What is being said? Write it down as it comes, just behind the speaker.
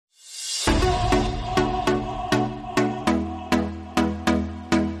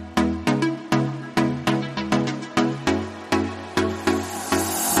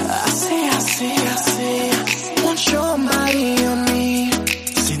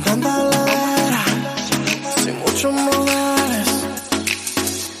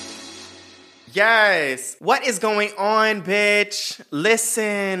Yes. What is going on, bitch?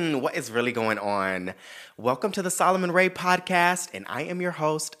 Listen, what is really going on? Welcome to the Solomon Ray podcast, and I am your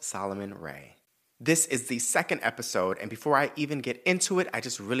host, Solomon Ray. This is the second episode, and before I even get into it, I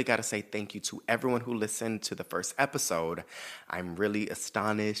just really got to say thank you to everyone who listened to the first episode. I'm really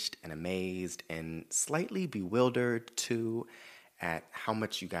astonished and amazed and slightly bewildered, too, at how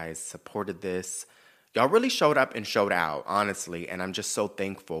much you guys supported this. Y'all really showed up and showed out, honestly, and I'm just so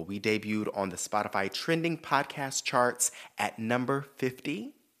thankful. We debuted on the Spotify trending podcast charts at number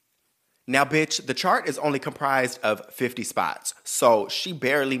 50. Now, bitch, the chart is only comprised of 50 spots, so she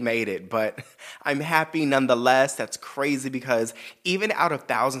barely made it, but I'm happy nonetheless. That's crazy because even out of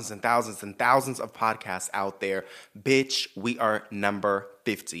thousands and thousands and thousands of podcasts out there, bitch, we are number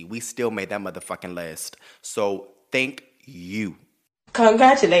 50. We still made that motherfucking list, so thank you.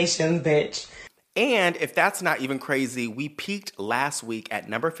 Congratulations, bitch. And if that's not even crazy, we peaked last week at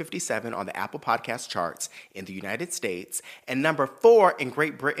number 57 on the Apple Podcast charts in the United States, and number 4 in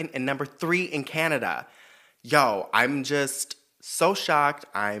Great Britain, and number 3 in Canada. Yo, I'm just so shocked.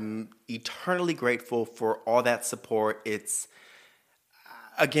 I'm eternally grateful for all that support.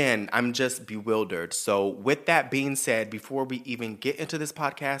 Again, I'm just bewildered. So with that being said, before we even get into this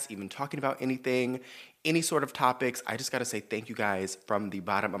podcast, even talking about anything, any sort of topics, I just got to say thank you guys from the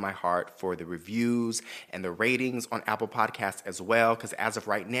bottom of my heart for the reviews and the ratings on Apple Podcasts as well, because as of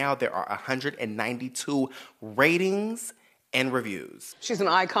right now, there are 192 ratings and reviews. She's an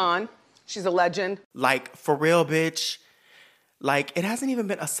icon. She's a legend. Like, for real, bitch. Like, it hasn't even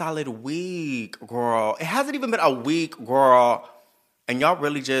been a solid week, girl. It hasn't even been a week, girl. And y'all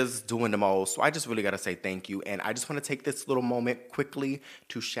really just doing the most. So I just really got to say thank you. And I just want to take this little moment quickly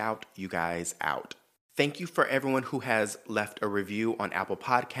to shout you guys out. Thank you for everyone who has left a review on Apple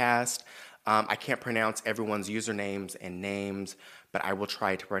Podcast. I can't pronounce everyone's usernames and names, but I will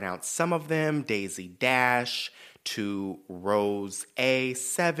try to pronounce some of them. Daisy Dash, to Rose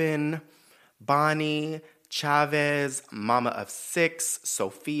A7, Bonnie, Chavez, Mama of 6,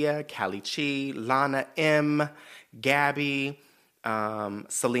 Sophia, Callie Chi, Lana M, Gabby,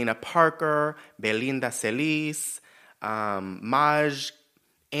 Selena Parker, Belinda Celis, Maj,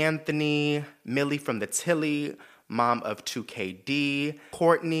 Anthony, Millie from the Tilly, Mom of 2KD,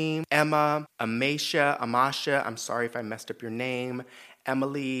 Courtney, Emma, Amasha, I'm sorry if I messed up your name,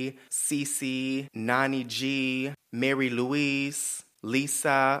 Emily, Cece, Nani G, Mary Louise,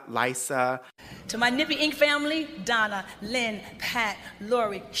 Lisa, Lisa. To my Nippy Inc. family, Donna, Lynn, Pat,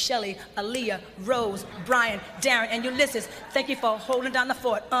 Lori, Shelly, Aaliyah, Rose, Brian, Darren, and Ulysses, thank you for holding down the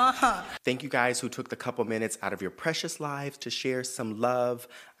fort. Thank you guys who took the couple minutes out of your precious lives to share some love.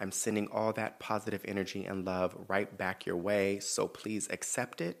 I'm sending all that positive energy and love right back your way, so please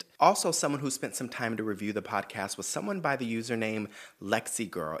accept it. Also, someone who spent some time to review the podcast was someone by the username Lexi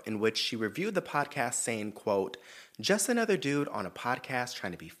Girl, in which she reviewed the podcast saying, quote, "Just another dude on a podcast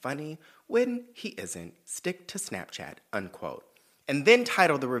trying to be funny when he isn't. Stick to Snapchat," unquote. And then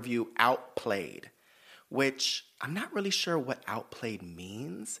titled the review Outplayed, which I'm not really sure what outplayed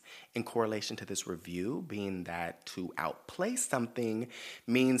means in correlation to this review, being that to outplay something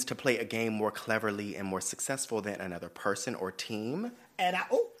means to play a game more cleverly and more successful than another person or team.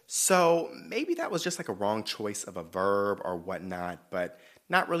 So maybe that was just like a wrong choice of a verb or whatnot, but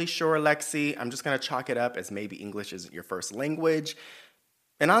not really sure, Lexi. I'm just going to chalk it up as maybe English isn't your first language.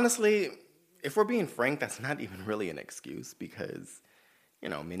 And honestly, if we're being frank, that's not even really an excuse because, you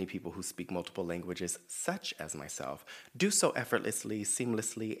know, many people who speak multiple languages, such as myself, do so effortlessly,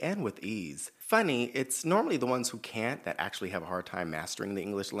 seamlessly, and with ease. Funny, it's normally the ones who can't that actually have a hard time mastering the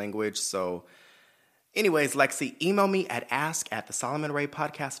English language. So anyways, Lexi, email me at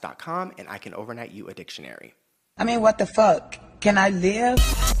ask@thesolomonraypodcast.com and I can overnight you a dictionary. I mean, what the fuck? Can I live?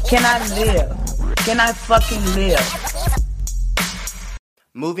 Can I live? Can I fucking live?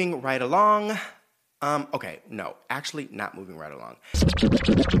 Moving right along. Actually not moving right along.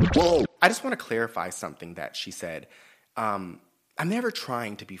 Whoa. I just want to clarify something that she said. I'm never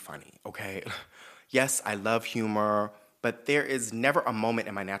trying to be funny, okay? Yes, I love humor, but there is never a moment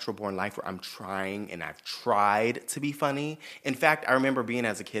in my natural born life where I'm trying and I've tried to be funny. In fact, I remember being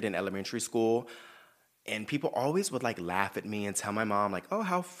as a kid in elementary school, and people always would like laugh at me and tell my mom like, "Oh,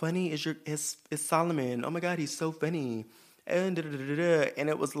 how funny is Solomon? Oh my God, he's so funny." And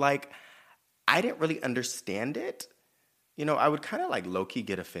it was like, I didn't really understand it. You know, I would kind of like low-key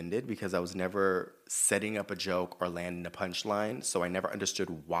get offended because I was never setting up a joke or landing a punchline, so I never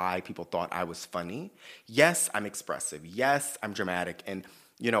understood why people thought I was funny. Yes, I'm expressive. Yes, I'm dramatic. And,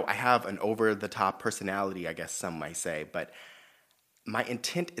 you know, I have an over-the-top personality, I guess some might say, but my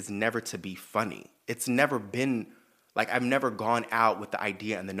intent is never to be funny. It's never been Like, I've never gone out with the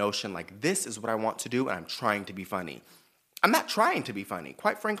idea and the notion, like, this is what I want to do, and I'm trying to be funny. I'm not trying to be funny.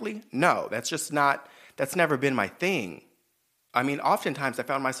 Quite frankly, no. That's never been my thing. I mean, oftentimes I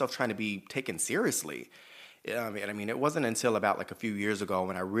found myself trying to be taken seriously. I mean, it wasn't until about like a few years ago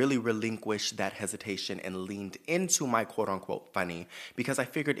when I really relinquished that hesitation and leaned into my quote-unquote funny, because I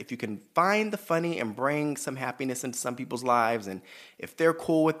figured if you can find the funny and bring some happiness into some people's lives, and if they're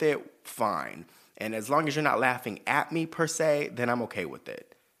cool with it, fine. And as long as you're not laughing at me per se, then I'm okay with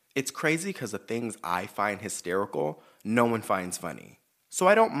it. It's crazy because the things I find hysterical, no one finds funny. So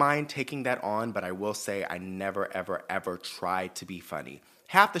I don't mind taking that on, but I will say I never, ever, ever try to be funny.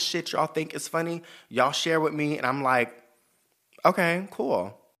 Half the shit y'all think is funny, y'all share with me, and I'm like, okay,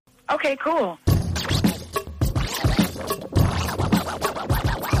 cool. Okay, cool.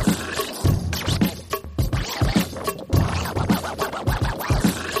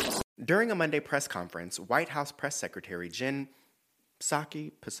 During a Monday press conference, White House Press Secretary Jen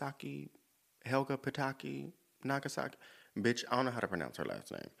Psaki, Helga Pataki, Nagasaki, bitch, I don't know how to pronounce her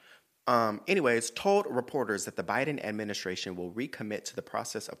last name. Anyways, told reporters that the Biden administration will recommit to the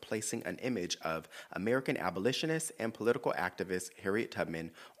process of placing an image of American abolitionist and political activist Harriet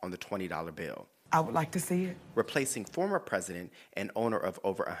Tubman on the $20 bill. I would like to see it. Replacing former president and owner of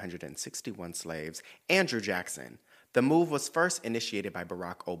over 161 slaves, Andrew Jackson. The move was first initiated by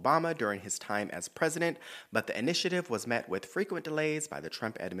Barack Obama during his time as president, but the initiative was met with frequent delays by the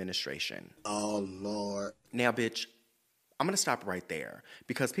Trump administration. Oh, Lord. Now, bitch, I'm going to stop right there,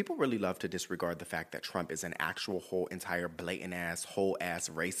 because people really love to disregard the fact that Trump is an actual whole entire blatant-ass, whole-ass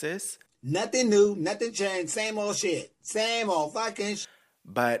racist. Nothing new, nothing changed, same old shit. Same old fucking shit.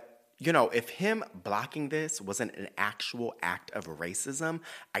 But, you know, if him blocking this wasn't an actual act of racism,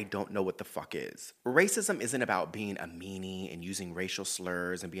 I don't know what the fuck is. Racism isn't about being a meanie and using racial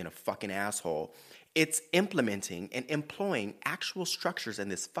slurs and being a fucking asshole. It's implementing and employing actual structures in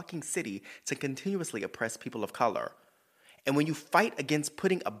this fucking city to continuously oppress people of color. And when you fight against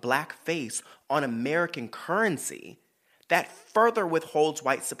putting a black face on American currency, that further withholds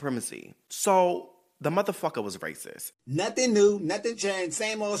white supremacy. So the motherfucker was racist. Nothing new, nothing changed,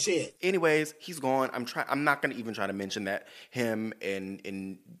 same old shit. Anyways, he's gone. I'm not gonna even try to mention that him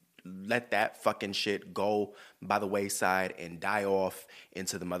and let that fucking shit go by the wayside and die off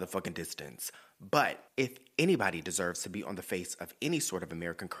into the motherfucking distance. But if anybody deserves to be on the face of any sort of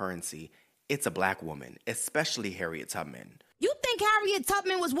American currency, it's a black woman, especially Harriet Tubman. You think Harriet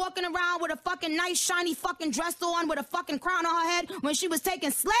Tubman was walking around with a fucking nice, shiny fucking dress on with a fucking crown on her head when she was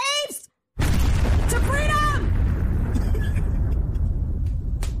taking slaves to freedom?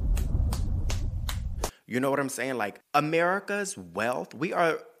 You know what I'm saying? Like, America's wealth, we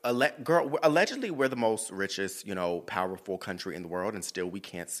are, allegedly we're the most richest, powerful country in the world, and still we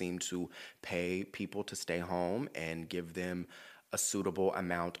can't seem to pay people to stay home and give them a suitable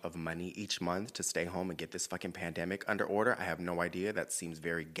amount of money each month to stay home and get this fucking pandemic under order. I have no idea. That seems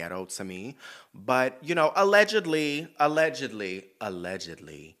very ghetto to me. But, allegedly,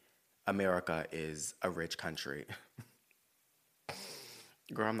 America is a rich country.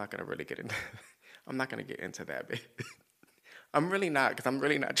 Girl, I'm not going to really get into I'm not going to get into that, babe. I'm really not, because I'm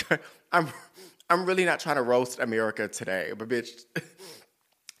really not trying to roast America today. But bitch,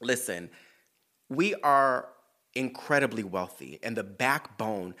 listen, we are incredibly wealthy, and the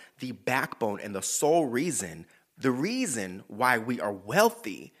backbone and the sole reason, the reason why we are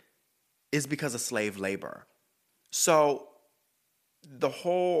wealthy is because of slave labor. So the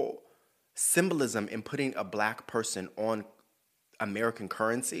whole symbolism in putting a black person on American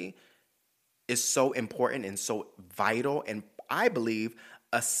currency is so important and so vital, and I believe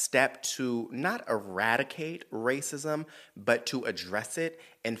a step to not eradicate racism, but to address it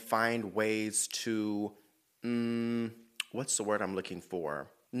and find ways to what's the word I'm looking for?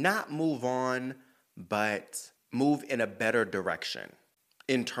 Not move on, but move in a better direction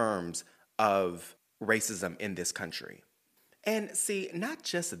in terms of racism in this country. And see, not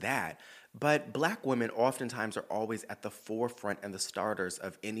just that, but black women oftentimes are always at the forefront and the starters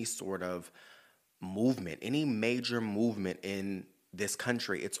of any sort of movement, any major movement in this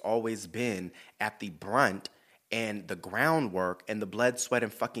country. It's always been at the brunt and the groundwork and the blood, sweat,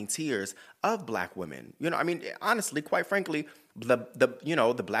 and fucking tears of black women. Honestly, quite frankly, the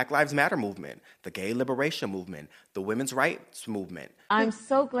Black Lives Matter movement, the gay liberation movement, the women's rights movement. I'm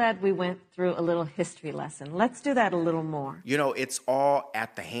so glad we went through a little history lesson. Let's do that a little more. It's all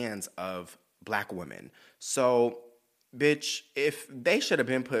at the hands of black women. So, bitch, if they should have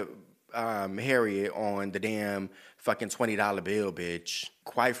been put Harriet on the damn fucking $20 bill, bitch,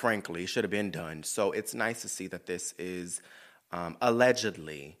 quite frankly, should have been done. So it's nice to see that this is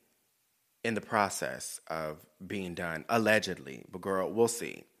allegedly in the process of being done, allegedly. But girl, we'll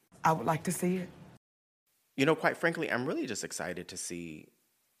see. I would like to see it. You know, quite frankly, I'm really just excited to see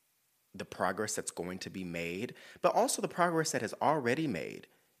the progress that's going to be made, but also the progress that has already made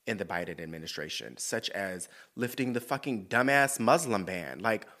in the Biden administration, such as lifting the fucking dumbass Muslim ban.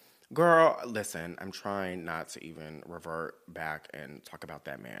 Like, girl, listen, I'm trying not to even revert back and talk about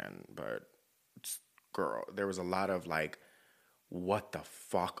that man, but girl, there was a lot of like, what the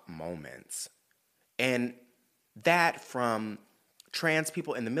fuck moments. And that from trans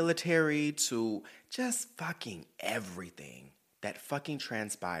people in the military to just fucking everything that fucking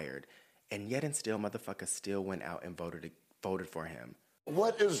transpired. And yet and still, motherfuckers still went out and voted for him.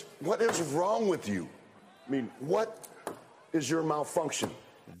 What is wrong with you? I mean, what is your malfunction?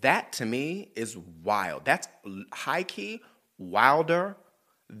 That to me is wild. That's high key wilder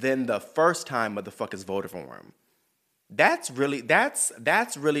than the first time motherfuckers voted for him. That's really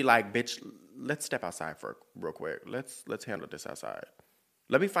like, bitch, let's step outside for real quick. Let's handle this outside.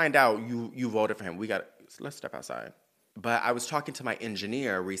 Let me find out you voted for him. Let's step outside. But I was talking to my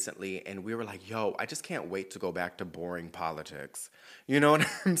engineer recently, and we were like, yo, I just can't wait to go back to boring politics. You know what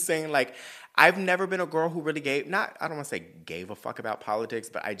I'm saying? Like, I've never been a girl who really I don't want to say gave a fuck about politics,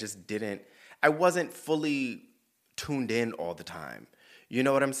 but I wasn't fully tuned in all the time. You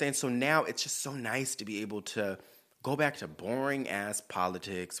know what I'm saying? So now it's just so nice to be able to go back to boring-ass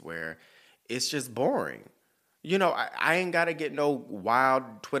politics where it's just boring. You know, I ain't got to get no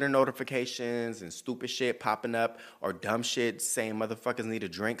wild Twitter notifications and stupid shit popping up or dumb shit saying motherfuckers need to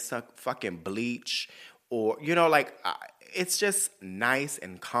drink some fucking bleach or, you know, like, it's just nice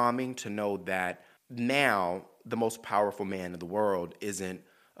and calming to know that now the most powerful man in the world isn't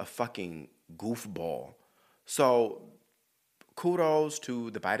a fucking goofball. So kudos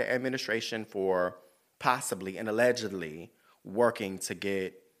to the Biden administration for possibly and allegedly working to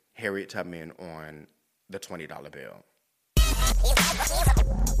get Harriet Tubman on the $20 bill.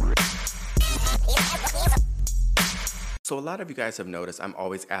 So a lot of you guys have noticed I'm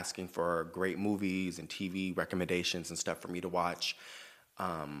always asking for great movies and TV recommendations and stuff for me to watch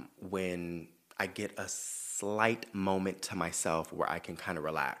when I get a slight moment to myself where I can kind of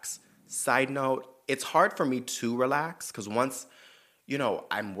relax. Side note, it's hard for me to relax because once, you know,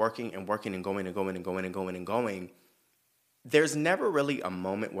 I'm working and working and going and going and going and going and going, there's never really a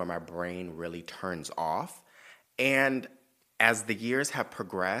moment where my brain really turns off. And as the years have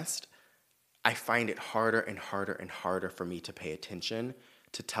progressed, I find it harder and harder and harder for me to pay attention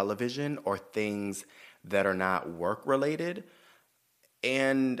to television or things that are not work-related.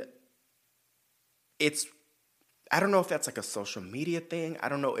 And I don't know if that's like a social media thing. I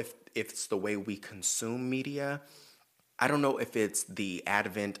don't know if it's the way we consume media. I don't know if it's the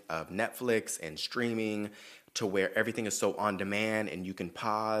advent of Netflix and streaming to where everything is so on demand and you can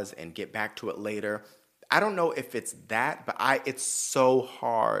pause and get back to it later. I don't know if it's that, but it's so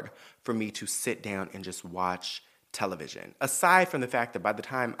hard for me to sit down and just watch television. Aside from the fact that by the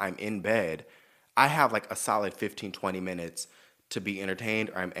time I'm in bed, I have like a solid 15, 20 minutes to be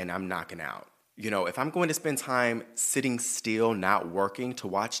entertained and I'm knocking out. You know, if I'm going to spend time sitting still, not working to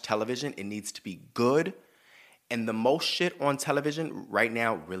watch television, it needs to be good. And the most shit on television right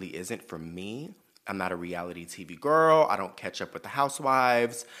now really isn't for me. I'm not a reality TV girl. I don't catch up with the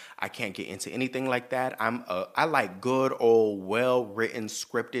housewives. I can't get into anything like that. I like good old, well-written,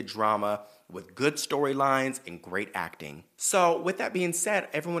 scripted drama with good storylines and great acting. So with that being said,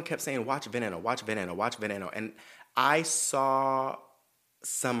 everyone kept saying, watch Veneno, watch Veneno, watch Veneno. And I saw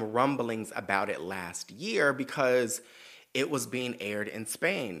some rumblings about it last year because it was being aired in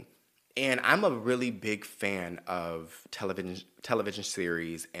Spain. And I'm a really big fan of television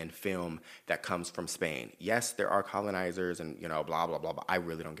series and film that comes from Spain. Yes, there are colonizers and, you know, blah, blah, blah, blah. I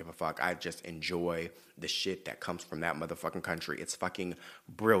really don't give a fuck. I just enjoy the shit that comes from that motherfucking country. It's fucking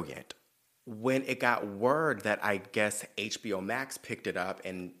brilliant. When it got word that I guess HBO Max picked it up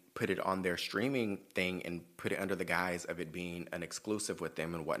and put it on their streaming thing and put it under the guise of it being an exclusive with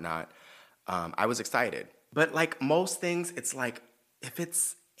them and whatnot, I was excited. But like most things, it's like, if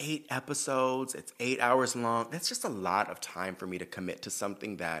it's 8 episodes, it's 8 hours long. That's just a lot of time for me to commit to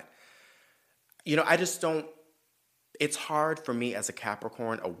something that, you know, I just don't, it's hard for me as a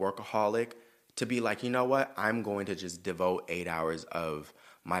Capricorn, a workaholic, to be like, you know what, I'm going to just devote 8 hours of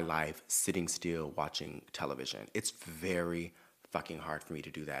my life sitting still watching television. It's very fucking hard for me to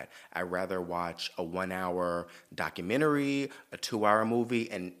do that. I'd rather watch a 1 hour documentary, a 2 hour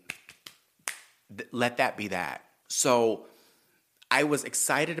movie, and let that be that. So I was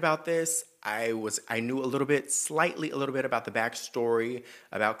excited about this. I knew slightly a little bit about the backstory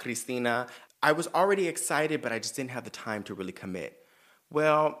about Cristina. I was already excited, but I just didn't have the time to really commit.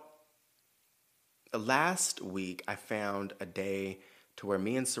 Well, last week I found a day to where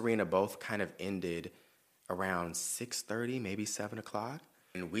me and Serena both kind of ended around 6:30, maybe 7 o'clock.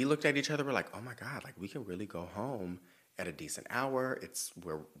 And we looked at each other, we're like, oh my God, like we can really go home at a decent hour. It's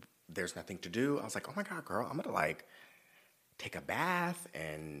where there's nothing to do. I was like, oh my God, girl, I'm gonna like take a bath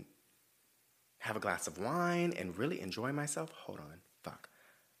and have a glass of wine and really enjoy myself. Hold on, fuck.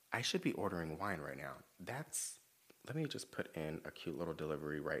 I should be ordering wine right now. Let me just put in a cute little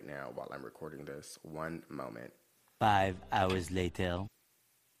delivery right now while I'm recording this. One moment. 5 hours later.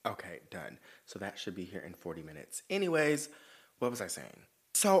 Okay, done. So that should be here in 40 minutes. Anyways, what was I saying?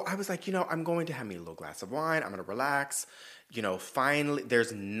 So I was like, I'm going to have me a little glass of wine. I'm going to relax. Finally,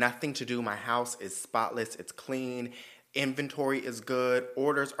 there's nothing to do. My house is spotless. It's clean. Inventory is good.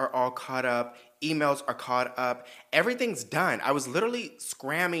 Orders are all caught up. Emails are caught up. Everything's done. I was literally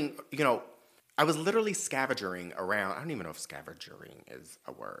scavenging around. I don't even know if scavenging is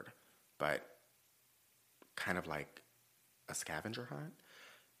a word, but kind of like a scavenger hunt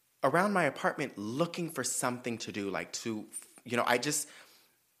around my apartment looking for something to do, like I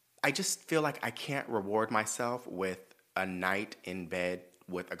just feel like I can't reward myself with a night in bed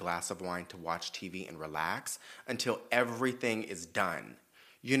with a glass of wine to watch TV and relax until everything is done,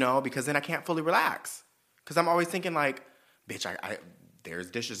 because then I can't fully relax. Because I'm always thinking like, bitch,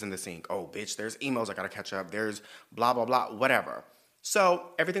 there's dishes in the sink. Oh, bitch, there's emails I gotta catch up. There's blah, blah, blah, whatever.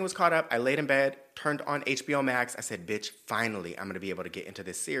 So everything was caught up. I laid in bed, turned on HBO Max. I said, bitch, finally, I'm gonna be able to get into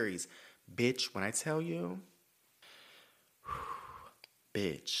this series. Bitch, when I tell you,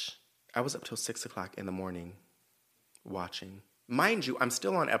 bitch, I was up till 6 o'clock in the morning watching. Mind you, I'm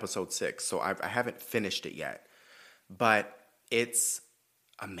still on episode 6, so I haven't finished it yet. But it's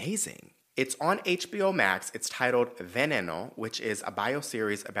amazing. It's on HBO Max. It's titled Veneno, which is a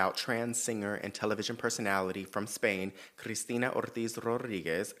bioseries about trans singer and television personality from Spain, Cristina Ortiz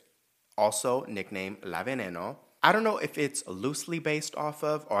Rodriguez, also nicknamed La Veneno. I don't know if it's loosely based off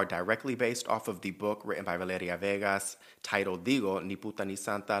of or directly based off of the book written by Valeria Vegas titled Digo, Ni Puta Ni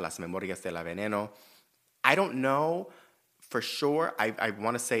Santa, Las Memorias de la Veneno. I don't know for sure. I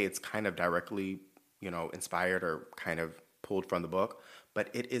want to say it's kind of directly, inspired or kind of pulled from the book, but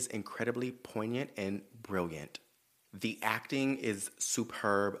it is incredibly poignant and brilliant. The acting is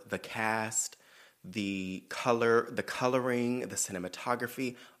superb. The cast, the coloring, the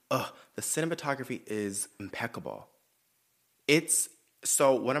cinematography. The cinematography is impeccable.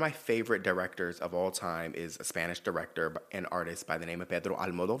 So one of my favorite directors of all time is a Spanish director and artist by the name of Pedro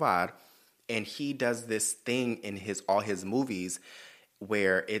Almodóvar, and he does this thing in all his movies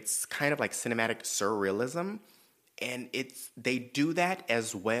where it's kind of like cinematic surrealism, and they do that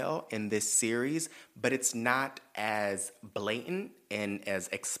as well in this series, but it's not as blatant and as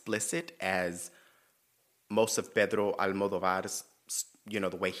explicit as most of Pedro Almodóvar's,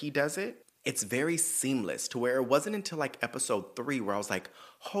 the way he does it. It's very seamless to where it wasn't until like episode 3 where I was like,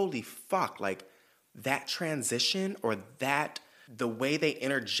 holy fuck, like that transition or the way they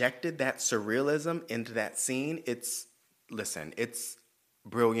interjected that surrealism into that scene, it's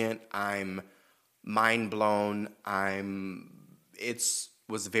brilliant. I'm mind blown. It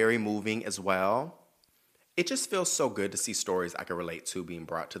was very moving as well. It just feels so good to see stories I can relate to being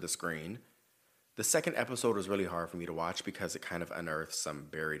brought to the screen. The second episode was really hard for me to watch because it kind of unearthed some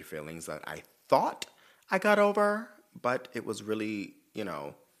buried feelings that I thought I got over, but it was really,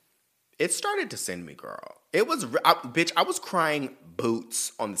 it started to send me, girl. I was crying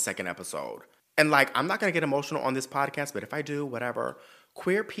boots on the second episode. And I'm not going to get emotional on this podcast, but if I do, whatever.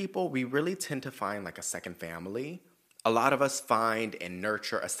 Queer people, we really tend to find a second family. A lot of us find and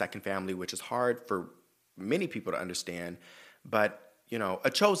nurture a second family, which is hard for many people to understand, but a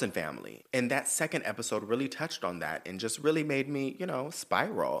chosen family. And that second episode really touched on that and just really made me,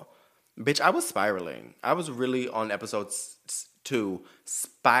 spiral. Bitch, I was spiraling. I was really on episode 2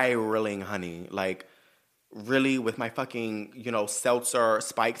 spiraling, honey. Really with my fucking,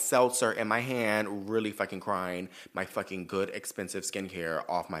 spiked seltzer in my hand, really fucking crying, my fucking good, expensive skincare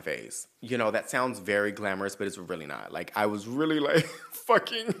off my face. That sounds very glamorous, but it's really not. I was really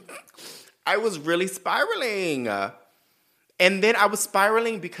I was really spiraling. And then I was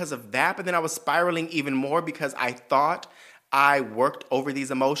spiraling because of that, but then I was spiraling even more because I thought I worked over these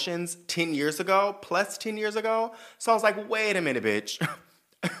emotions 10 years ago, plus 10 years ago. So I was like, wait a minute, bitch.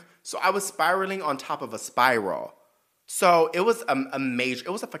 So I was spiraling on top of a spiral. So it was it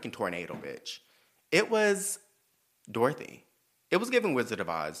was a fucking tornado, bitch. It was Dorothy. It was giving Wizard of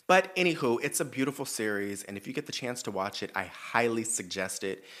Oz. But anywho, it's a beautiful series, and if you get the chance to watch it, I highly suggest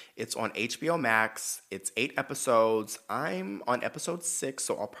it. It's on HBO Max. It's 8 episodes. I'm on episode 6,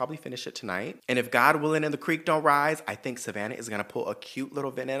 so I'll probably finish it tonight. And if God willing and the creek don't rise, I think Savannah is going to pull a cute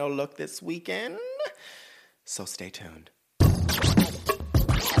little Veneno look this weekend. So stay tuned.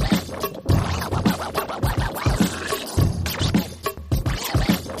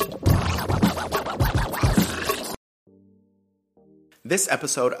 This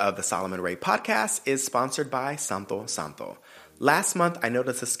episode of the Solomon Ray Podcast is sponsored by Santo Santo. Last month, I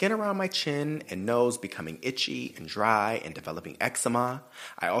noticed the skin around my chin and nose becoming itchy and dry and developing eczema.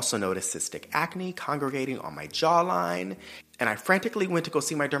 I also noticed cystic acne congregating on my jawline, and I frantically went to go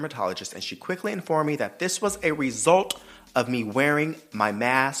see my dermatologist, and she quickly informed me that this was a result of me wearing my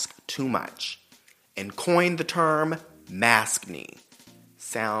mask too much, and coined the term maskne.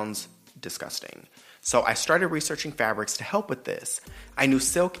 Sounds disgusting. So I started researching fabrics to help with this. I knew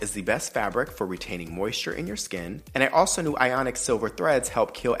silk is the best fabric for retaining moisture in your skin, and I also knew ionic silver threads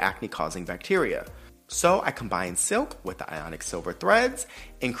help kill acne-causing bacteria. So I combined silk with the ionic silver threads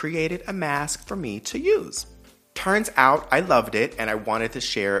and created a mask for me to use. Turns out I loved it and I wanted to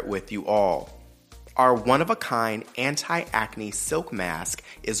share it with you all. Our one-of-a-kind anti-acne silk mask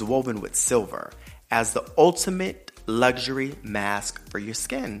is woven with silver as the ultimate luxury mask for your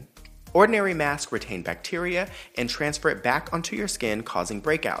skin. Ordinary masks retain bacteria and transfer it back onto your skin, causing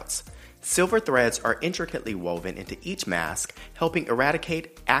breakouts. Silver threads are intricately woven into each mask, helping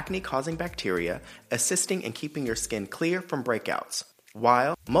eradicate acne-causing bacteria, assisting in keeping your skin clear from breakouts.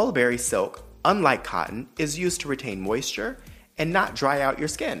 While mulberry silk, unlike cotton, is used to retain moisture and not dry out your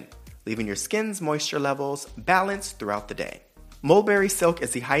skin, leaving your skin's moisture levels balanced throughout the day. Mulberry silk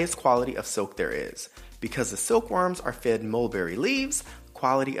is the highest quality of silk there is. Because the silkworms are fed mulberry leaves,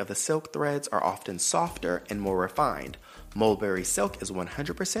 quality of the silk threads are often softer and more refined. Mulberry silk is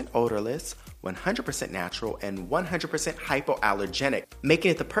 100% odorless, 100% natural, and 100% hypoallergenic, making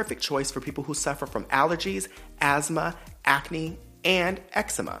it the perfect choice for people who suffer from allergies, asthma, acne, and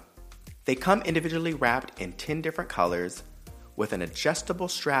eczema. They come individually wrapped in 10 different colors with an adjustable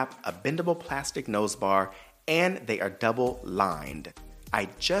strap, a bendable plastic nose bar, and they are double lined. I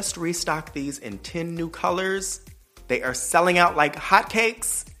just restocked these in 10 new colors. They are selling out like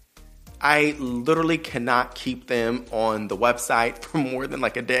hotcakes. I literally cannot keep them on the website for more than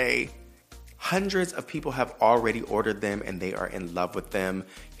like a day. Hundreds of people have already ordered them and they are in love with them.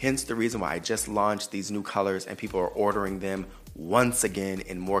 Hence the reason why I just launched these new colors and people are ordering them once again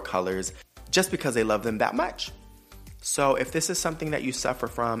in more colors just because they love them that much. So if this is something that you suffer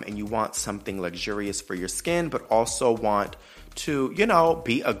from and you want something luxurious for your skin, but also want to,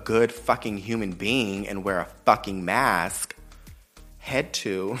 be a good fucking human being and wear a fucking mask, head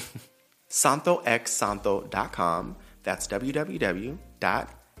to santoxsanto.com. That's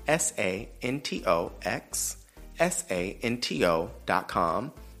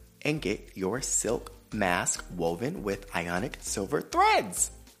www.santoxsanto.com and get your silk mask woven with ionic silver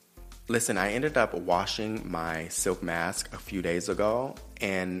threads. Listen, I ended up washing my silk mask a few days ago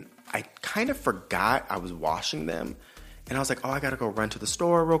and I kind of forgot I was washing them. And I was like, I gotta go run to the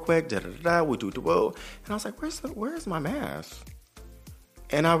store real quick, woo. And I was like, where's my mask?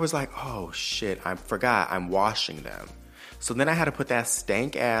 And I was like, oh shit, I forgot I'm washing them. So then I had to put that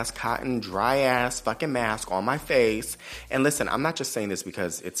stank ass, cotton, dry ass fucking mask on my face. And listen, I'm not just saying this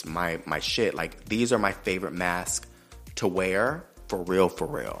because it's my shit. Like, these are my favorite masks to wear, for real.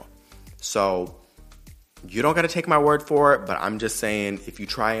 So you don't gotta take my word for it, but I'm just saying, if you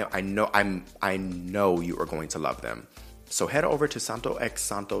try it, I know you are going to love them. So head over to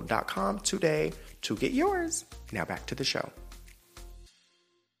santoxsanto.com today to get yours. Now back to the show.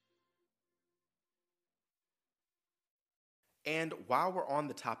 And while we're on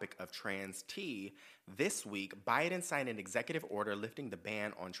the topic of trans tea, this week, Biden signed an executive order lifting the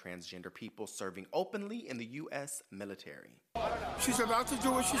ban on transgender people serving openly in the U.S. military. She's about to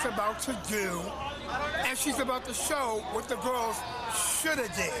do what she's about to do, and she's about to show what the girls should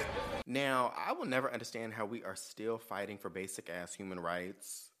have did. Now, I will never understand how we are still fighting for basic-ass human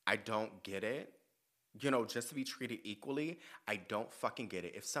rights. I don't get it. Just to be treated equally, I don't fucking get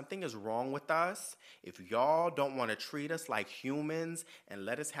it. If something is wrong with us, if y'all don't want to treat us like humans and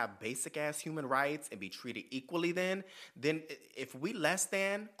let us have basic-ass human rights and be treated equally then if we less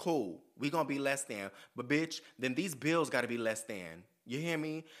than, cool, we gonna be less than. But bitch, then these bills gotta be less than. You hear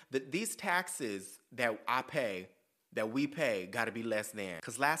me? These taxes that I pay, that we pay, gotta be less than.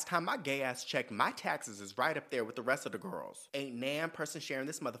 Cause last time my gay ass checked, my taxes is right up there with the rest of the girls. Ain't nan person sharing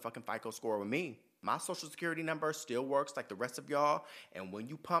this motherfucking FICO score with me. My social security number still works like the rest of y'all, and when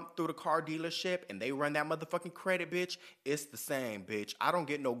you pump through the car dealership and they run that motherfucking credit, bitch, it's the same, bitch. I don't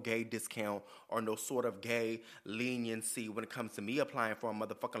get no gay discount or no sort of gay leniency when it comes to me applying for a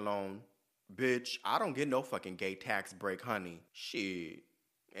motherfucking loan. Bitch, I don't get no fucking gay tax break, honey. Shit.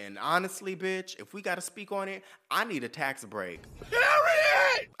 And honestly, bitch, if we gotta speak on it, I need a tax break.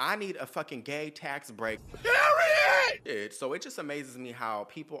 Period! I need a fucking gay tax break. Period! So it just amazes me how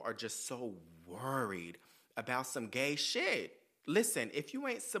people are just so worried about some gay shit. Listen, if you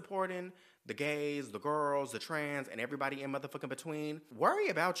ain't supporting the gays, the girls, the trans, and everybody in motherfucking between, worry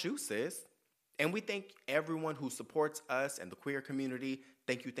about you, sis. And we thank everyone who supports us and the queer community.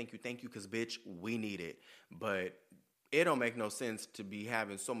 Thank you, because bitch, we need it. But it don't make no sense to be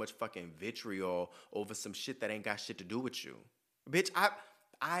having so much fucking vitriol over some shit that ain't got shit to do with you. Bitch,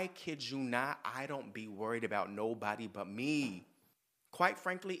 I kid you not, I don't be worried about nobody but me. Quite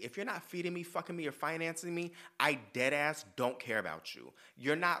frankly, if you're not feeding me, fucking me, or financing me, I deadass don't care about you.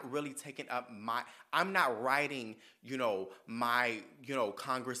 You're not really taking up I'm not writing, my,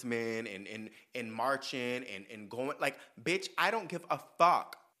 congressmen and marching and going, like, bitch, I don't give a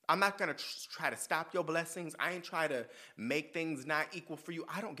fuck. I'm not going to try to stop your blessings. I ain't try to make things not equal for you.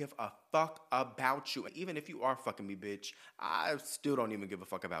 I don't give a fuck about you. Even if you are fucking me, bitch, I still don't even give a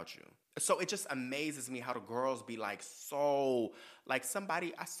fuck about you. So it just amazes me how the girls be like so, like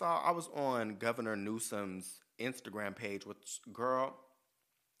somebody I was on Governor Newsom's Instagram page with, girl,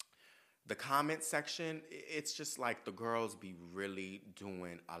 the comment section, it's just like the girls be really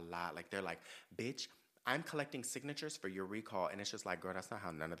doing a lot. Like they're like, bitch, I'm collecting signatures for your recall. And it's just like, girl, that's not how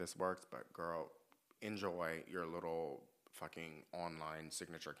none of this works. But girl, enjoy your little fucking online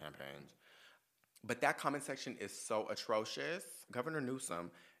signature campaigns. But that comment section is so atrocious. Governor Newsom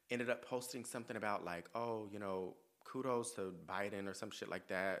ended up posting something about like, oh, kudos to Biden or some shit like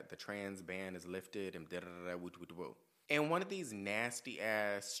that. The trans ban is lifted and da-da-da-da, woo-woo-woo. And one of these nasty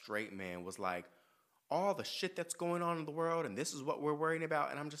ass straight men was like, all the shit that's going on in the world and this is what we're worrying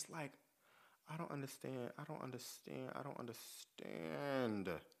about. And I'm just like, I don't understand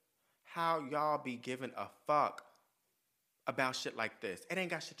how y'all be giving a fuck about shit like this. It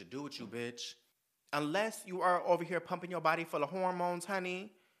ain't got shit to do with you, bitch. Unless you are over here pumping your body full of hormones,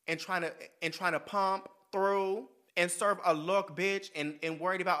 honey, and trying to pump through and serve a look, bitch, and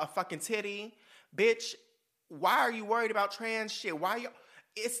worried about a fucking titty, bitch. Why are you worried about trans shit? Why you?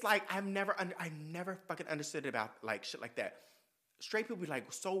 It's like I never fucking understood about like shit like that. Straight people be like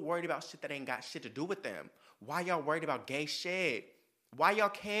so worried about shit that ain't got shit to do with them. Why y'all worried about gay shit? Why y'all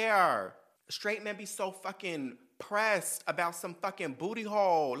care? Straight men be so fucking pressed about some fucking booty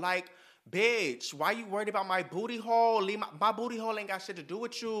hole. Like, bitch, why you worried about my booty hole? My booty hole ain't got shit to do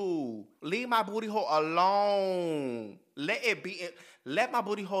with you. Leave my booty hole alone. Let my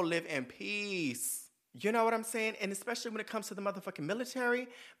booty hole live in peace. You know what I'm saying? And especially when it comes to the motherfucking military,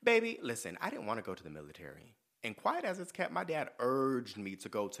 baby, listen, I didn't want to go to the military. And quiet as it's kept, my dad urged me to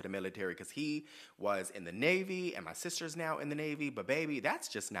go to the military because he was in the Navy and my sister's now in the Navy. But baby, that's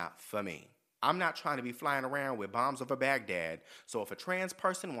just not for me. I'm not trying to be flying around with bombs over Baghdad. So if a trans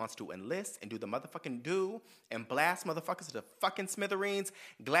person wants to enlist and do the motherfucking do and blast motherfuckers to the fucking smithereens,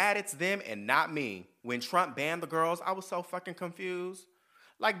 glad it's them and not me. When Trump banned the girls, I was so fucking confused.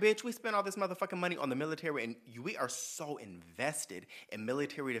 Like, bitch, we spent all this motherfucking money on the military and we are so invested in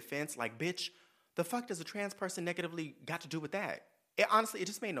military defense. Like, bitch, the fuck does a trans person negatively got to do with that? Honestly, it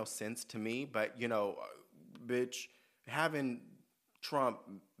just made no sense to me. But, bitch, having Trump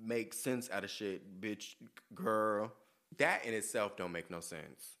make sense out of shit, bitch, girl, that in itself don't make no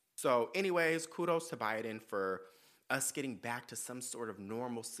sense. So anyways, kudos to Biden for us getting back to some sort of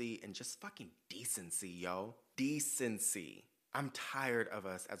normalcy and just fucking decency, yo. Decency. I'm tired of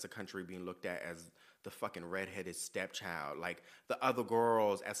us as a country being looked at as the fucking redheaded stepchild. Like the other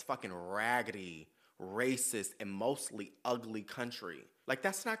girls as fucking raggedy, racist, and mostly ugly country. Like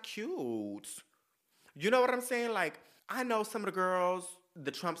that's not cute. You know what I'm saying? Like I know some of the girls,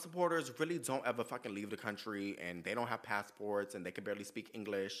 the Trump supporters really don't ever fucking leave the country and they don't have passports and they can barely speak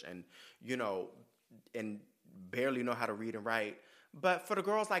English and, and barely know how to read and write. But for the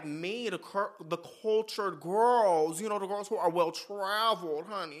girls like me, the cultured girls, the girls who are well-traveled,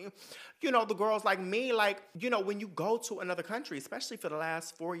 honey, the girls like me, like, when you go to another country, especially for the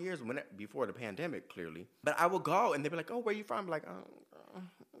last 4 years, before the pandemic, clearly, but I will go and they'll be like, oh, where are you from? I'm like, oh,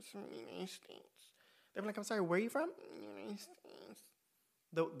 it's from the United States. They'll be like, I'm sorry, where are you from? The United States.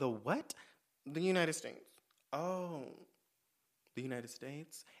 The what? The United States. Oh, the United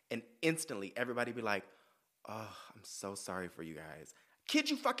States? And instantly, everybody be like, oh, I'm so sorry for you guys. Kid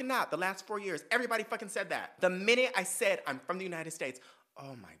you fucking not. The last 4 years, everybody fucking said that. The minute I said I'm from the United States,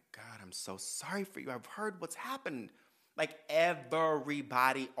 oh my God, I'm so sorry for you. I've heard what's happened. Like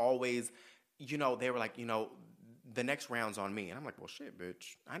everybody always, they were like, the next round's on me. And I'm like, well, shit,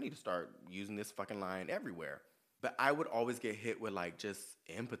 bitch. I need to start using this fucking line everywhere. But I would always get hit with like just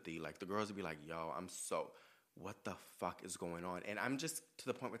empathy. Like the girls would be like, yo, what the fuck is going on? And I'm just to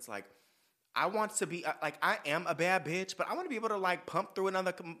the point where it's like, I want to be, like, I am a bad bitch, but I want to be able to, like, pump through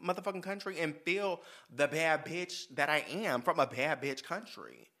another motherfucking country and feel the bad bitch that I am from a bad bitch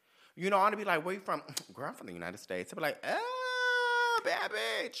country. You know, I want to be like, where you from? Girl, I'm from the United States. I'll be like, bad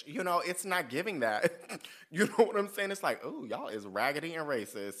bitch. You know, it's not giving that. You know what I'm saying? It's like, oh, y'all is raggedy and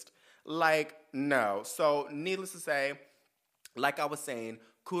racist. Like, no. So, needless to say, like I was saying,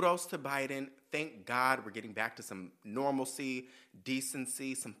 kudos to Biden. Thank God we're getting back to some normalcy,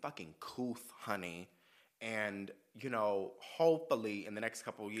 decency, some fucking couth, honey. And, you know, hopefully in the next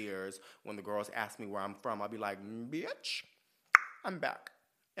couple of years, when the girls ask me where I'm from, I'll be like, bitch, I'm back.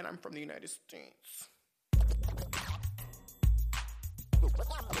 And I'm from the United States.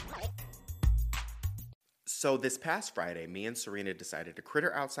 So this past Friday, me and Serena decided to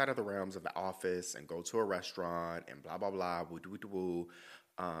critter outside of the realms of the office and go to a restaurant and blah, blah, blah, woo, woo, woo.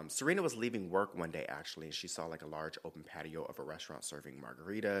 Serena was leaving work one day, actually, and she saw like a large open patio of a restaurant serving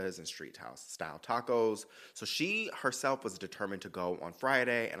margaritas and street-style tacos. So she herself was determined to go on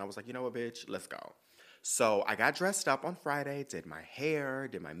Friday, and I was like, you know what, bitch, let's go. So I got dressed up on Friday, did my hair,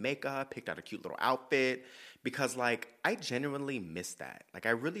 did my makeup, picked out a cute little outfit because, like, I genuinely miss that. Like,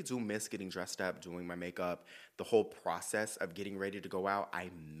 I really do miss getting dressed up, doing my makeup, the whole process of getting ready to go out. I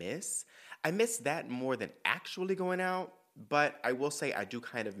miss that more than actually going out, but I will say I do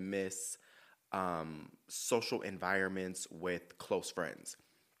kind of miss social environments with close friends.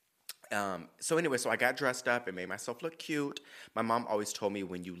 So I got dressed up and made myself look cute. My mom always told me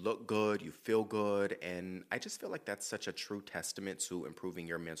when you look good, you feel good. And I just feel like that's such a true testament to improving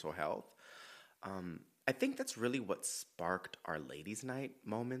your mental health. I think that's really what sparked our ladies' night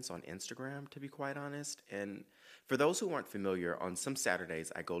moments on Instagram, to be quite honest. And for those who aren't familiar, on some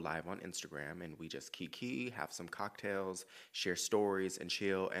Saturdays, I go live on Instagram and we just kiki, have some cocktails, share stories, and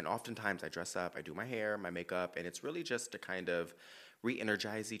chill. And oftentimes I dress up, I do my hair, my makeup, and it's really just to kind of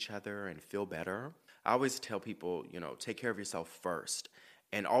re-energize each other and feel better. I always tell people, you know, take care of yourself first.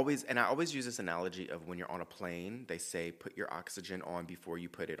 And I always use this analogy of when you're on a plane, they say put your oxygen on before you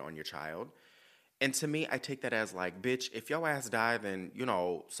put it on your child. And to me, I take that as like, bitch, if your ass die, then, you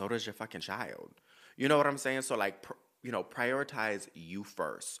know, so does your fucking child. You know what I'm saying? So like, prioritize you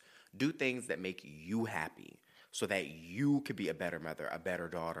first. Do things that make you happy so that you could be a better mother, a better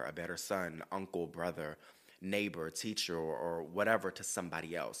daughter, a better son, uncle, brother, neighbor, teacher, or whatever to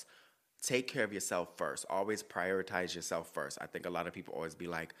somebody else. Take care of yourself first. Always prioritize yourself first. I think a lot of people always be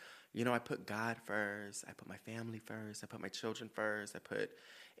like, you know, I put God first. I put my family first. I put my children first.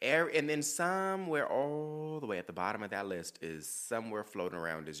 And then somewhere all the way at the bottom of that list is somewhere floating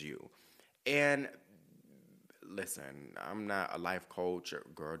around is you. And listen, I'm not a life coach.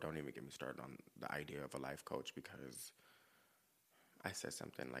 Girl, don't even get me started on the idea of a life coach because I said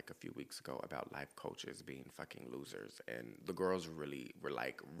something like a few weeks ago about life coaches being fucking losers, and the girls really were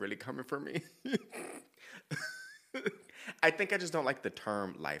like really coming for me. I think I just don't like the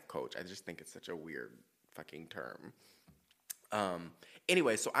term life coach. I just think it's such a weird fucking term.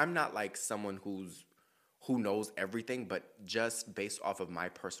 Anyway, so I'm not like someone who knows everything, but just based off of my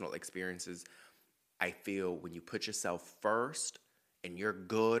personal experiences, I feel when you put yourself first and you're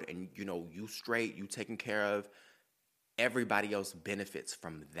good and you know you straight, you taken care of, everybody else benefits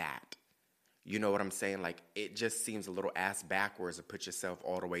from that. You know what I'm saying? Like, it just seems a little ass backwards to put yourself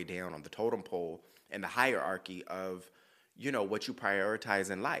all the way down on the totem pole and the hierarchy of, you know, what you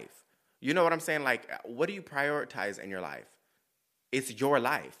prioritize in life. You know what I'm saying? Like, what do you prioritize in your life? It's your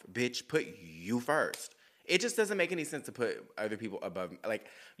life, bitch. Put you first. It just doesn't make any sense to put other people above me. Like,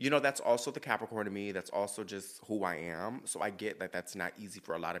 you know, that's also the Capricorn to me. That's also just who I am. So I get that that's not easy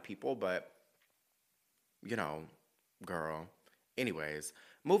for a lot of people, but, you know, girl. Anyways,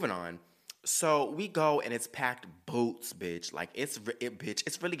 moving on. So we go and it's packed boots, bitch. Like, it's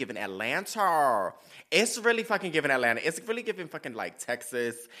really giving Atlanta. It's really fucking giving Atlanta. It's really giving fucking like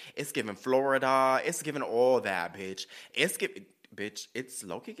Texas. It's giving Florida. It's giving all that, bitch. It's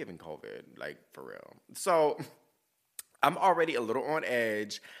low-key giving COVID, like, for real. So I'm already a little on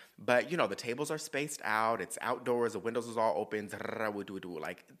edge, but, you know, the tables are spaced out. It's outdoors. The windows is all open.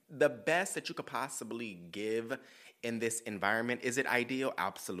 Like, the best that you could possibly give in this environment. Is it ideal?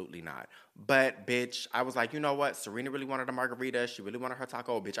 Absolutely not. But, bitch, I was like, you know what? Serena really wanted a margarita. She really wanted her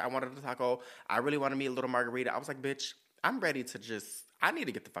taco. Bitch, I wanted a taco. I really wanted me a little margarita. I was like, bitch, I'm ready to I need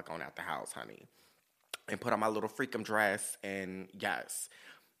to get the fuck on out the house, honey. And put on my little freakum dress, and yes.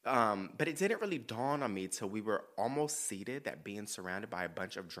 But it didn't really dawn on me till we were almost seated that being surrounded by a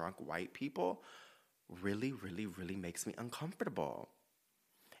bunch of drunk white people really, really, really makes me uncomfortable.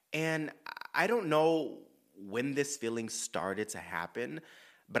 And I don't know when this feeling started to happen,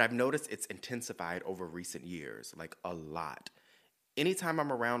 but I've noticed it's intensified over recent years, like a lot. anytime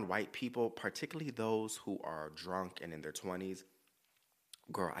I'm around white people, particularly those who are drunk and in their 20s,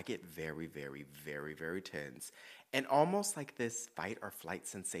 girl, I get very, very, very, very tense. And almost like this fight or flight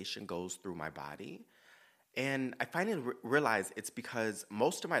sensation goes through my body. And I finally realize it's because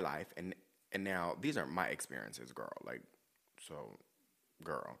most of my life, and now these are my experiences, girl. Like, so,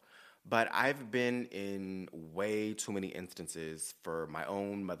 girl. But I've been in way too many instances for my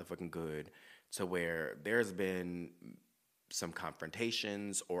own motherfucking good to where there's been some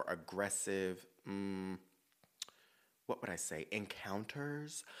confrontations or aggressive, what would I say,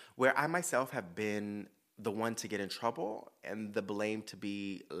 encounters where I myself have been the one to get in trouble and the blame to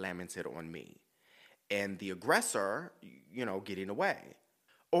be lamented on me. And the aggressor, getting away.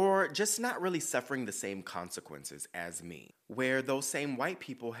 Or just not really suffering the same consequences as me, where those same white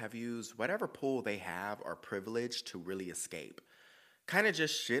people have used whatever pull they have or privilege to really escape. Kind of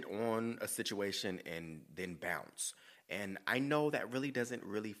just shit on a situation and then bounce. And I know that really doesn't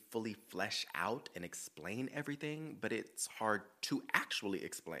really fully flesh out and explain everything, but it's hard to actually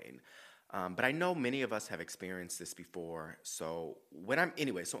explain. But I know many of us have experienced this before. So when I'm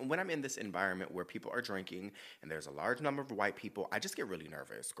in this environment where people are drinking and there's a large number of white people, I just get really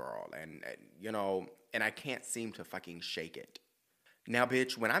nervous, girl. And I can't seem to fucking shake it. Now,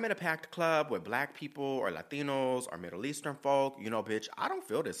 bitch, when I'm in a packed club with black people or Latinos or Middle Eastern folk, bitch, I don't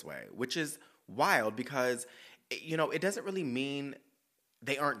feel this way, which is wild because, it doesn't really mean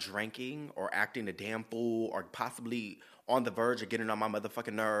they aren't drinking or acting a damn fool or possibly on the verge of getting on my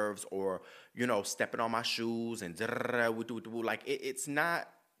motherfucking nerves or, stepping on my shoes and like it's not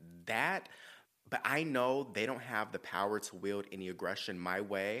that. But I know they don't have the power to wield any aggression my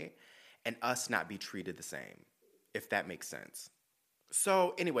way and us not be treated the same, if that makes sense.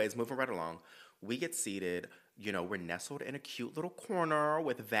 So anyways, moving right along, we get seated. We're nestled in a cute little corner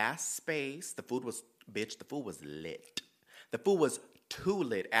with vast space. The food was lit. The food was too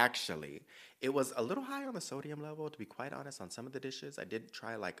lit, actually. It was a little high on the sodium level, to be quite honest, on some of the dishes. I did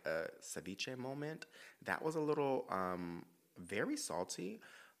try like a ceviche moment. That was a little very salty,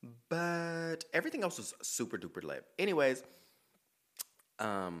 but everything else was super duper lit. Anyways,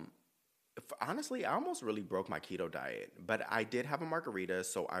 honestly, I almost really broke my keto diet, but I did have a margarita,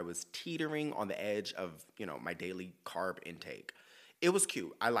 so I was teetering on the edge of, my daily carb intake. It was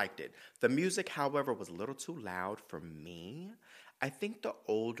cute. I liked it. The music, however, was a little too loud for me. I think the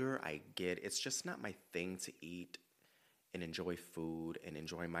older I get, it's just not my thing to eat and enjoy food and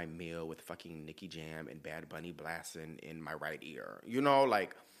enjoy my meal with fucking Nicki Jam and Bad Bunny blasting in my right ear.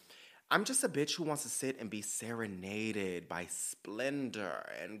 I'm just a bitch who wants to sit and be serenaded by splendor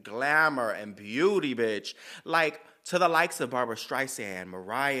and glamour and beauty, bitch. Like, to the likes of Barbara Streisand,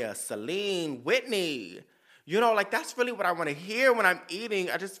 Mariah, Celine, Whitney. That's really what I want to hear when I'm eating.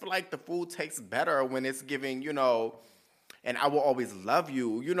 I just feel like the food tastes better when it's giving, and I will always love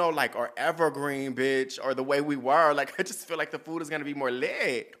you, or evergreen, bitch, or the way we were. Like, I just feel like the food is going to be more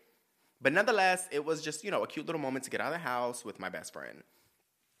lit. But nonetheless, it was just, a cute little moment to get out of the house with my best friend.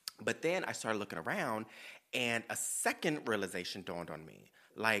 But then I started looking around, and a second realization dawned on me.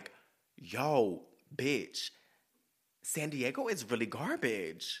 Like, yo, bitch, San Diego is really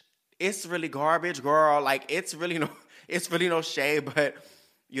garbage. It's really garbage, girl. Like, it's really no shade, but,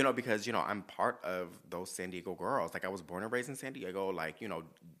 because, I'm part of those San Diego girls. Like, I was born and raised in San Diego. Like,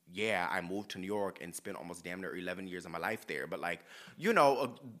 I moved to New York and spent almost damn near 11 years of my life there. But, like,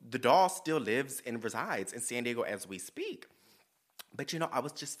 the doll still lives and resides in San Diego as we speak. But, I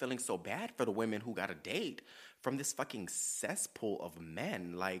was just feeling so bad for the women who got a date from this fucking cesspool of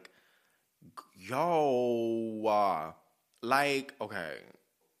men. Like, okay.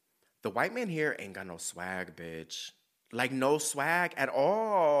 The white man here ain't got no swag, bitch. Like, no swag at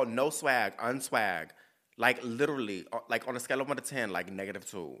all. No swag. Unswag. Like, literally. Like, on a scale of 1 to 10, like,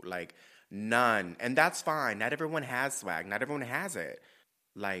 -2. Like, none. And that's fine. Not everyone has swag. Not everyone has it.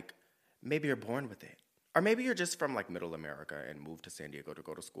 Like, maybe you're born with it. Or maybe you're just from, like, middle America and moved to San Diego to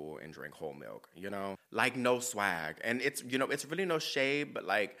go to school and drink whole milk, Like, no swag. And it's, it's really no shade, but,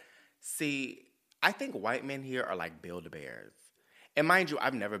 like, see, I think white men here are like Build-A-Bears. And mind you,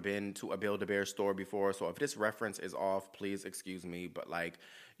 I've never been to a Build-A-Bear store before, so if this reference is off, please excuse me. But, like,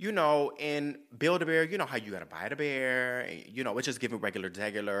 in Build-A-Bear, how you gotta buy the bear. It's just giving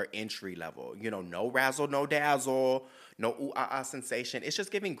regular entry level. No razzle, no dazzle, no ooh-ah-ah sensation. It's just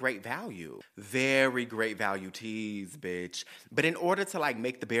giving great value. Very great value tease, bitch. But in order to, like,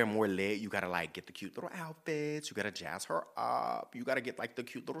 make the bear more lit, you gotta, like, get the cute little outfits. You gotta jazz her up. You gotta get, like, the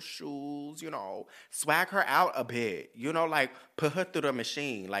cute little shoes, swag her out a bit. Like, put her through the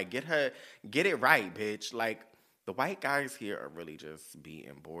machine. Like, get it right, bitch. Like, the white guys here are really just be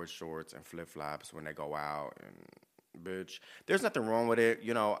in board shorts and flip-flops when they go out, and bitch. There's nothing wrong with it.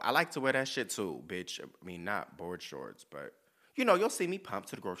 You know, I like to wear that shit too, bitch. I mean, not board shorts, but, you know, you'll see me pump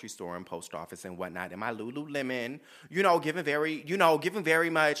to the grocery store and post office and whatnot in my Lululemon, you know, giving very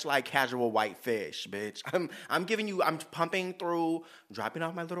much like casual white fish, bitch. I'm pumping through, dropping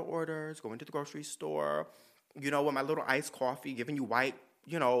off my little orders, going to the grocery store, you know, with my little iced coffee, giving you white,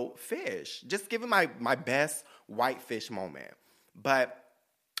 you know, fish. Just giving my best white fish moment. But,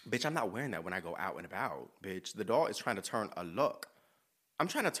 bitch, I'm not wearing that when I go out and about, bitch. The doll is trying to turn a look. I'm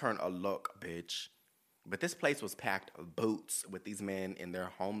trying to turn a look, bitch. But this place was packed of boots with these men in their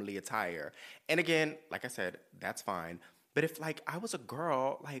homely attire. And again, like I said, that's fine. But if, like, I was a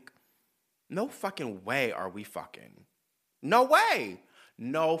girl, like, no fucking way are we fucking. No way.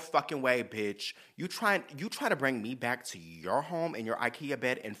 No fucking way, bitch. You try to bring me back to your home in your IKEA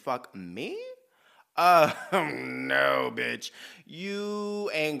bed and fuck me? No, bitch. You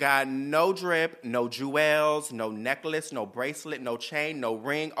ain't got no drip, no jewels, no necklace, no bracelet, no chain, no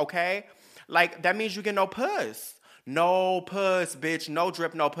ring, okay? Like, that means you get no puss. No puss, bitch. No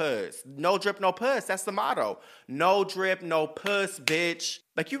drip, no puss. No drip, no puss. That's the motto. No drip, no puss, bitch.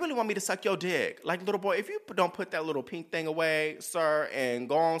 Like, you really want me to suck your dick? Like, little boy, if you don't put that little pink thing away, sir, and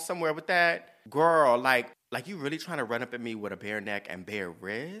go on somewhere with that, girl, like you really trying to run up at me with a bare neck and bare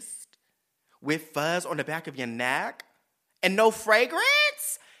wrist? With fuzz on the back of your neck? And no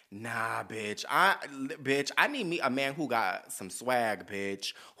fragrance? Nah, bitch. I need me a man who got some swag,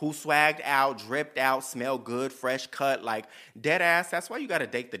 bitch. Who swagged out, dripped out, smelled good, fresh cut, like dead ass. That's why you gotta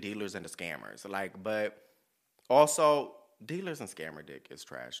date the dealers and the scammers. Like, but also, dealers and scammer dick is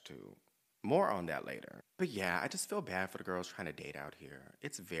trash too. More on that later. But yeah, I just feel bad for the girls trying to date out here.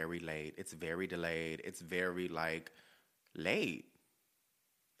 It's very late. It's very delayed. It's very, like, late.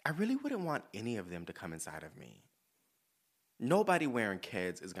 I really wouldn't want any of them to come inside of me. Nobody wearing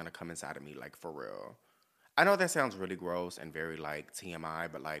kids is going to come inside of me, like, for real. I know that sounds really gross and very, like,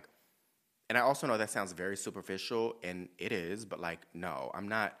 TMI, but, like, and I also know that sounds very superficial, and it is, but, like, no, I'm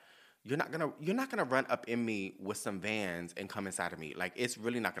not, you're not gonna run up in me with some Vans and come inside of me. Like, it's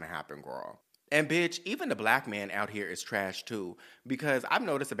really not going to happen, girl. And, bitch, even the black man out here is trash, too. Because I've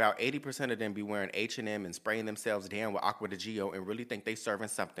noticed about 80% of them be wearing H&M and spraying themselves down with Aqua de Gio and really think they serving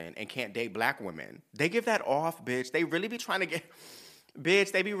something and can't date black women. They give that off, bitch. They really be trying to get...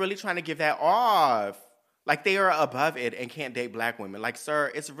 Bitch, they be really trying to give that off. Like, they are above it and can't date black women. Like, sir,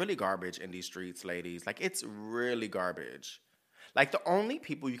 it's really garbage in these streets, ladies. Like, it's really garbage. Like, the only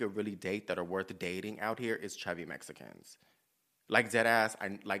people you could really date that are worth dating out here is chubby Mexicans. Like, dead ass,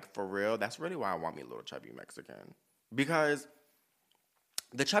 like, for real, that's really why I want me a little chubby Mexican. Because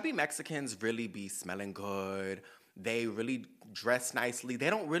the chubby Mexicans really be smelling good. They really dress nicely. They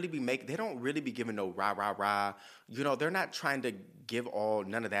don't really be giving no rah, rah, rah. You know, they're not trying to give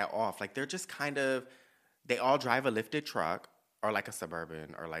none of that off. Like, they're just kind of, they all drive a lifted truck or, like, a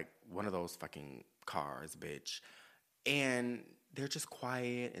Suburban or, like, one of those fucking cars, bitch. And they're just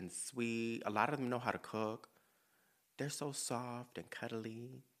quiet and sweet. A lot of them know how to cook. They're so soft and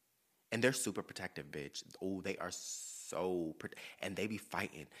cuddly. And they're super protective, bitch. Oh, they are so and they be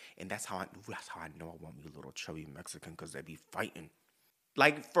fighting. And that's how I know I want me a little chubby Mexican, because they be fighting.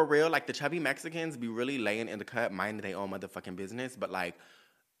 Like, for real, like, the chubby Mexicans be really laying in the cut, minding their own motherfucking business. But, like,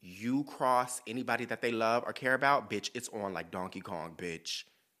 you cross anybody that they love or care about, bitch, it's on like Donkey Kong, bitch.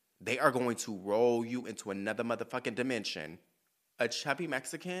 They are going to roll you into another motherfucking dimension. A chubby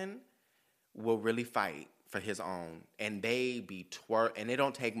Mexican will really fight for his own, and they be and it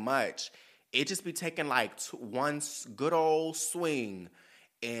don't take much. It just be taking like one good old swing,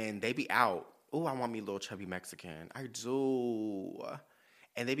 and they be out. Oh, I want me a little chubby Mexican. I do.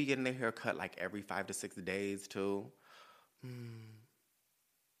 And they be getting their hair cut like every 5 to 6 days too.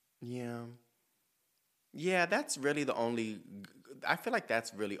 Yeah, that's really the only, I feel like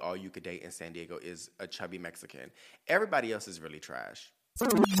that's really all you could date in San Diego is a chubby Mexican. Everybody else is really trash.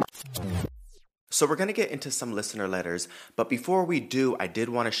 So we're going to get into some listener letters, but before we do, I did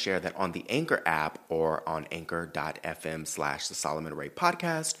want to share that on the Anchor app or on anchor.fm/The Solomon Ray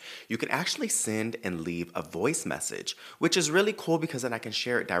Podcast, you can actually send and leave a voice message, which is really cool because then I can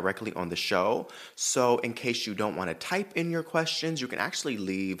share it directly on the show. So in case you don't want to type in your questions, you can actually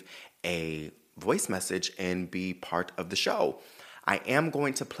leave a voice message and be part of the show. I am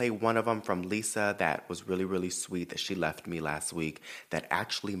going to play one of them from Lisa that was really, really sweet that she left me last week that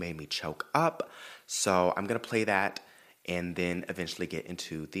actually made me choke up. So I'm going to play that and then eventually get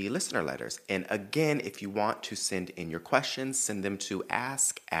into the listener letters. And again, if you want to send in your questions, send them to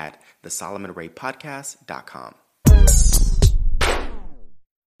ask@thesolomonraypodcast.com.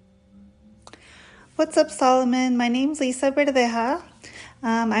 What's up, Solomon? My name's Lisa Verdeja.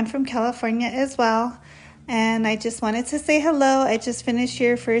 I'm from California as well. and I just wanted to say hello. I just finished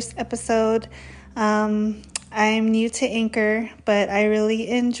your first episode. I'm new to Anchor, but I really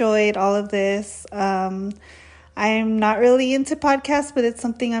enjoyed all of this. I'm not really into podcasts, but it's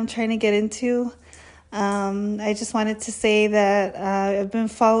something I'm trying to get into. I just wanted to say that I've been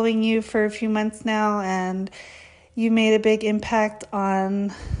following you for a few months now, and you made a big impact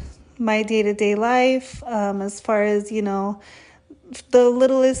on my day-to-day life, as far as, you know, the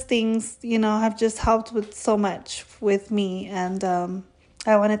littlest things, you know, have just helped with so much with me. And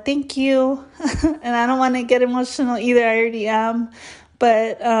I want to thank you. And I don't want to get emotional either. I already am.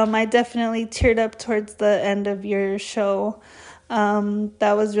 But I definitely teared up towards the end of your show.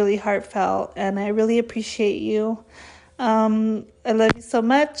 That was really heartfelt, and I really appreciate you. I love you so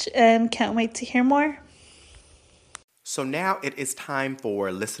much and can't wait to hear more. So now it is time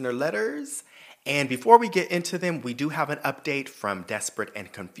for listener letters. And before we get into them, we do have an update from Desperate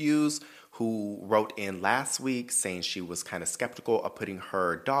and Confused, who wrote in last week saying she was kind of skeptical of putting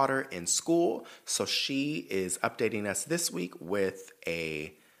her daughter in school. So she is updating us this week with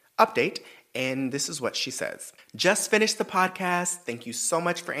a update. And this is what she says. Just finished the podcast. Thank you so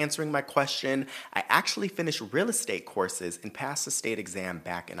much for answering my question. I actually finished real estate courses and passed the state exam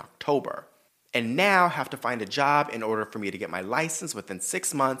back in October, and now have to find a job in order for me to get my license within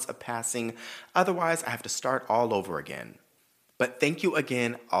 6 months of passing. Otherwise, I have to start all over again. But thank you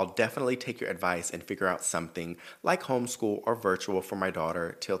again. I'll definitely take your advice and figure out something like homeschool or virtual for my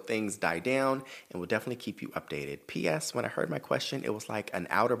daughter till things die down, and will definitely keep you updated. P.S. When I heard my question, it was like an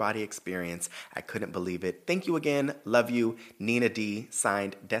outer body experience. I couldn't believe it. Thank you again. Love you. Nina D.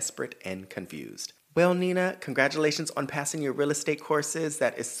 Signed, Desperate and Confused. Well, Nina, congratulations on passing your real estate courses.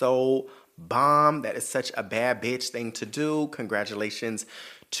 That is so bomb. That is such a bad bitch thing to do. Congratulations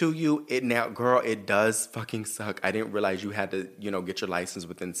to you. It does fucking suck. I didn't realize you had to, get your license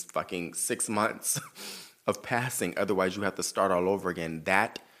within fucking 6 months of passing. Otherwise, you have to start all over again.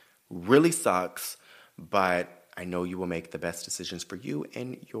 That really sucks, but I know you will make the best decisions for you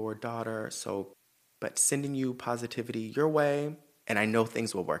and your daughter. But sending you positivity your way, and I know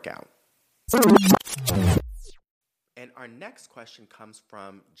things will work out. And our next question comes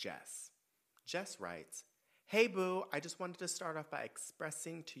from Jess. Jess writes, "Hey boo, I just wanted to start off by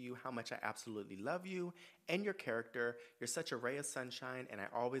expressing to you how much I absolutely love you and your character. You're such a ray of sunshine, and I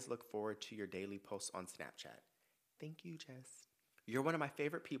always look forward to your daily posts on Snapchat." Thank you, Jess. You're one of my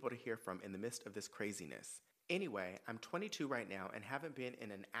favorite people to hear from in the midst of this craziness. Anyway, I'm 22 right now and haven't been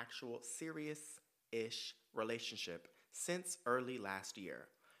in an actual serious-ish relationship since early last year.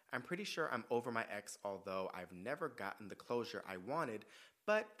 I'm pretty sure I'm over my ex, although I've never gotten the closure I wanted,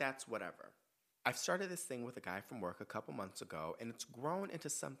 but that's whatever. I've started this thing with a guy from work a couple months ago, and it's grown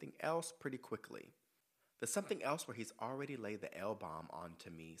into something else pretty quickly. The something else where he's already laid the L-bomb onto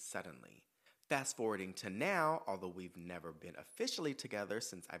me suddenly. Fast forwarding to now, although we've never been officially together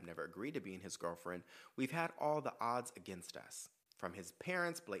since I've never agreed to being his girlfriend, we've had all the odds against us. From his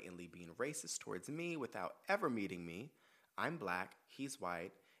parents blatantly being racist towards me without ever meeting me. I'm black, he's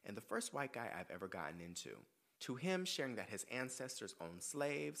white, and the first white guy I've ever gotten into. To him sharing that his ancestors owned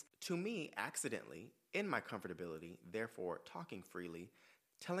slaves. To me, accidentally, in my comfortability, therefore talking freely,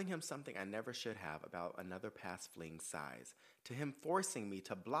 telling him something I never should have about another past fling's size. To him forcing me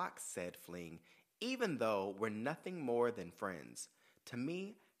to block said fling, even though we're nothing more than friends. To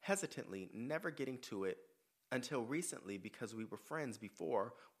me, hesitantly never getting to it until recently because we were friends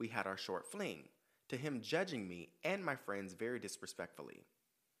before we had our short fling. To him judging me and my friends very disrespectfully.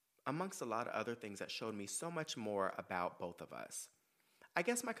 Amongst a lot of other things that showed me so much more about both of us. I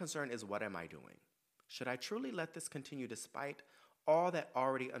guess my concern is, what am I doing? Should I truly let this continue despite all that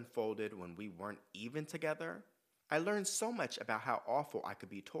already unfolded when we weren't even together? I learned so much about how awful I could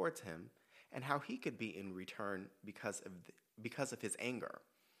be towards him and how he could be in return because of his anger.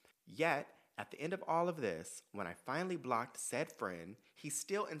 Yet, at the end of all of this, when I finally blocked said friend, he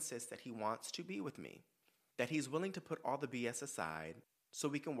still insists that he wants to be with me, that he's willing to put all the BS aside so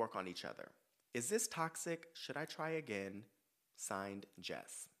we can work on each other. Is this toxic? Should I try again? Signed,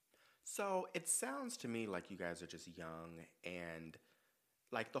 Jess. So it sounds to me like you guys are just young, and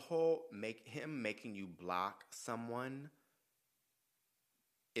like the whole making you block someone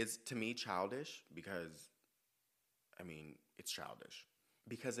is, to me, childish because, it's childish.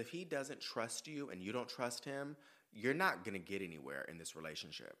 Because if he doesn't trust you and you don't trust him, you're not going to get anywhere in this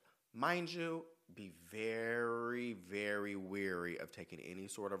relationship. Mind you, be very, very wary of taking any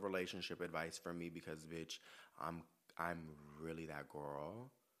sort of relationship advice from me because, bitch, I'm really that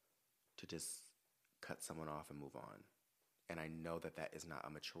girl to just cut someone off and move on. And I know that that is not a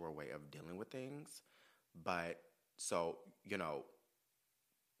mature way of dealing with things, but so,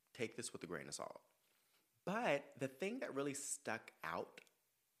 take this with a grain of salt. But the thing that really stuck out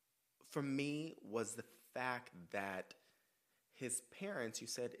for me was the fact that his parents, you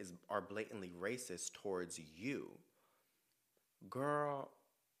said, are blatantly racist towards you. Girl,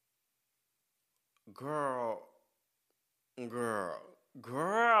 girl, girl,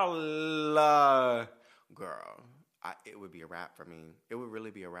 girl, girl. It would be a wrap for me. It would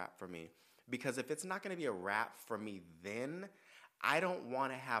really be a wrap for me. Because if it's not going to be a wrap for me then, I don't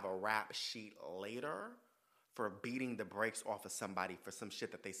want to have a rap sheet later for beating the brakes off of somebody for some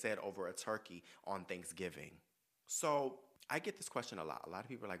shit that they said over a turkey on Thanksgiving. So I get this question a lot. A lot of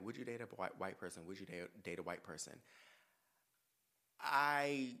people are like, would you date a white person? Would you date a white person?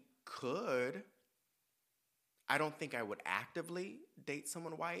 I could. I don't think I would actively date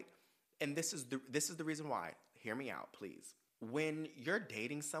someone white. And this is the reason why. Hear me out, please. When you're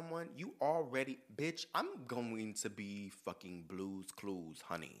dating someone, you already, bitch, I'm going to be fucking Blue's Clues,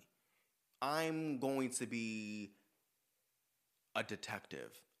 honey. I'm going to be a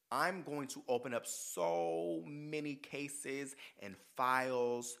detective. I'm going to open up so many cases and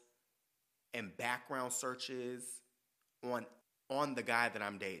files and background searches on the guy that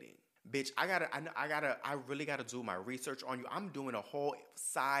I'm dating. Bitch, I really gotta do my research on you. I'm doing a whole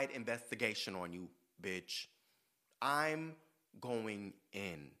side investigation on you, bitch. I'm going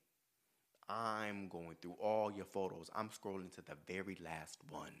in. I'm going through all your photos. I'm scrolling to the very last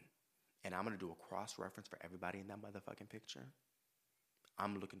one. And I'm going to do a cross-reference for everybody in that motherfucking picture.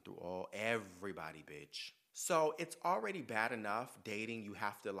 I'm looking through everybody, bitch. So it's already bad enough dating. You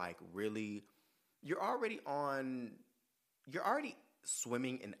have to you're already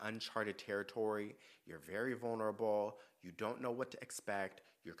swimming in uncharted territory. You're very vulnerable. You don't know what to expect.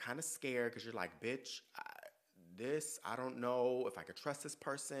 You're kind of scared because you're like, bitch, I don't know if I could trust this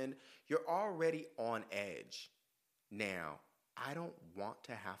person. You're already on edge. Now, I don't want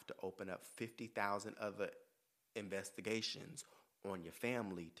to have to open up 50,000 other investigations on your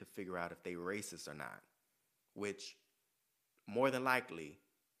family to figure out if they're racist or not, which more than likely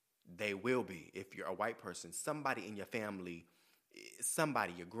they will be. If you're a white person, somebody in your family,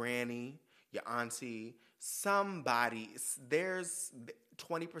 your granny, your auntie, there's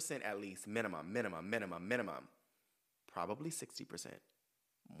 20% at least, minimum. Probably 60%,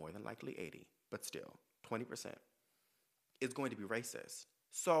 more than likely 80%, but still 20% is going to be racist.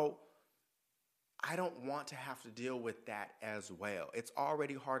 So I don't want to have to deal with that as well. It's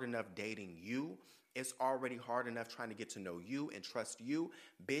already hard enough dating you. It's already hard enough trying to get to know you and trust you.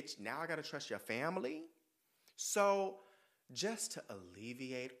 Bitch, now I got to trust your family. So just to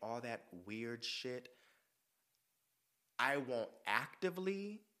alleviate all that weird shit, I won't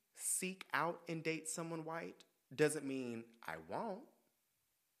actively seek out and date someone white. Doesn't mean I won't,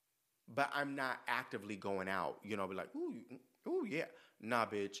 but I'm not actively going out, be like, ooh, yeah. Nah,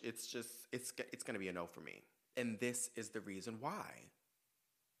 bitch, it's going to be a no for me. And this is the reason why.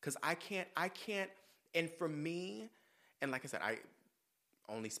 Because I can't, and for me, and like I said, I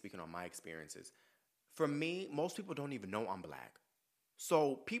only speaking on my experiences. For me, most people don't even know I'm black.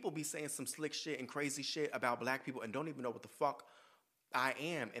 So people be saying some slick shit and crazy shit about black people and don't even know what the fuck I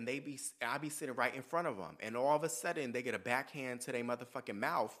am, and I be sitting right in front of them, and all of a sudden they get a backhand to their motherfucking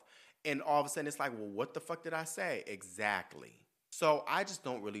mouth, and all of a sudden it's like, well, what the fuck did I say? Exactly. So I just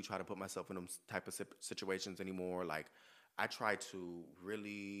don't really try to put myself in those type of situations anymore. Like, I try to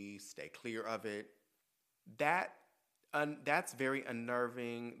really stay clear of it. That's very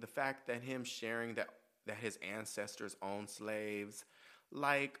unnerving. The fact that him sharing that his ancestors owned slaves,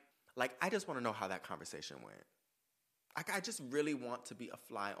 like I just want to know how that conversation went. I just really want to be a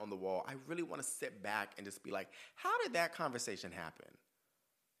fly on the wall. I really want to sit back and just be like, how did that conversation happen?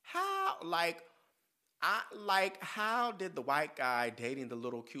 How did the white guy dating the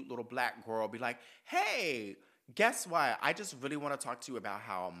cute little black girl be like, hey, guess what? I just really want to talk to you about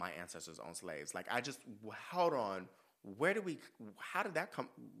how my ancestors owned slaves. Like, hold on. How did that come?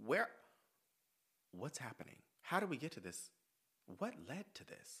 What's happening? How did we get to this? What led to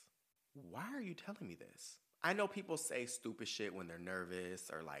this? Why are you telling me this? I know people say stupid shit when they're nervous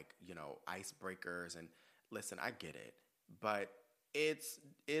or icebreakers, and listen, I get it, but it's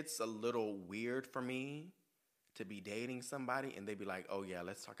a little weird for me to be dating somebody and they be like, oh yeah,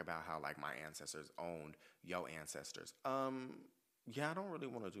 let's talk about how my ancestors owned your ancestors. Yeah, I don't really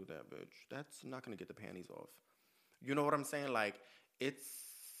want to do that, bitch. That's not gonna get the panties off. You know what I'm saying?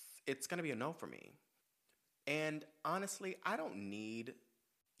 It's gonna be a no for me. And honestly, I don't need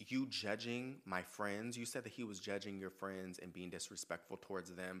you judging my friends. You said that he was judging your friends and being disrespectful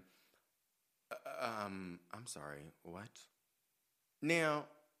towards them. I'm sorry, what? Now,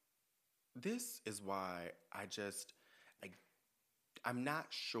 this is why I'm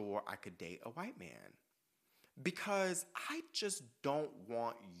not sure I could date a white man. Because I just don't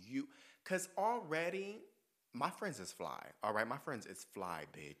want you, because already my friends is fly, all right? My friends is fly,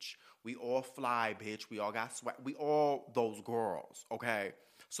 bitch. We all fly, bitch. We all got swag. We all those girls, okay?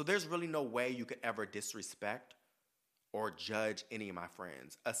 So there's really no way you could ever disrespect or judge any of my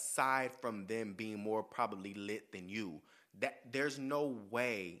friends, aside from them being more probably lit than you. That there's no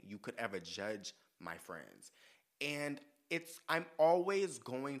way you could ever judge my friends. And I'm always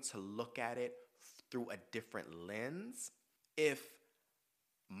going to look at it through a different lens. If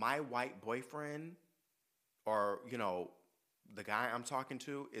my white boyfriend or, the guy I'm talking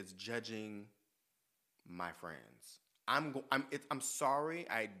to is judging my friends, I'm sorry,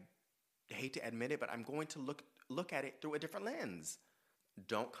 I hate to admit it, but I'm going to look at it through a different lens.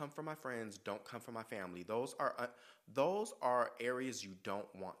 Don't come for my friends. Don't come for my family. Those are areas you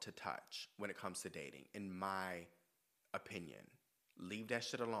don't want to touch when it comes to dating, in my opinion. Leave that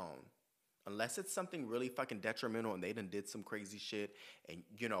shit alone. Unless it's something really fucking detrimental and they done did some crazy shit and,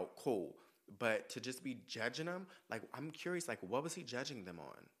 cool. But to just be judging them, like, I'm curious, like, what was he judging them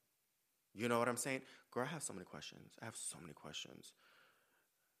on? You know what I'm saying? Girl, I have so many questions.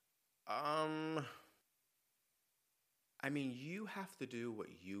 I mean, you have to do what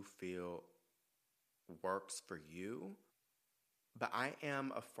you feel works for you. But I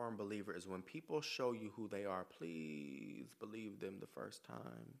am a firm believer is when people show you who they are, please believe them the first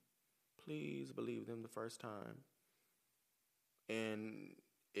time. Please believe them the first time. And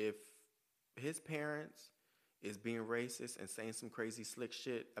if his parents is being racist and saying some crazy slick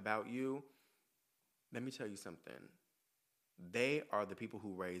shit about you, let me tell you something. They are the people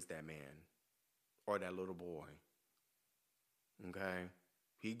who raised that man or that little boy. Okay?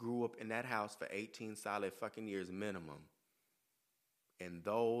 He grew up in that house for 18 solid fucking years minimum. And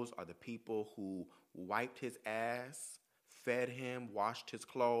those are the people who wiped his ass, fed him, washed his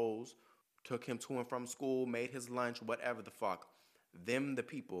clothes, took him to and from school, made his lunch, whatever the fuck. Them the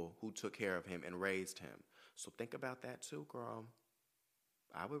people who took care of him and raised him. So think about that too, girl.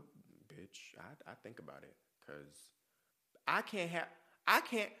 I think about it. Because I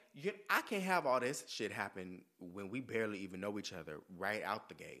can't have all this shit happen when we barely even know each other right out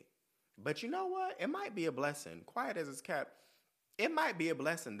the gate. But you know what? It might be a blessing. Quiet as it's kept. It might be a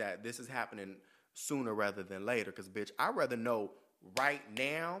blessing that this is happening sooner rather than later. Because, bitch, I'd rather know right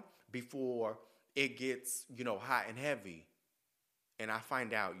now before it gets, hot and heavy. And I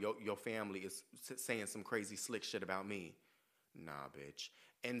find out your family is saying some crazy slick shit about me. Nah, bitch.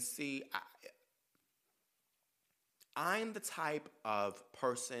 And see, I'm the type of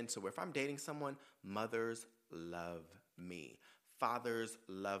person to where if I'm dating someone, mothers love me. Fathers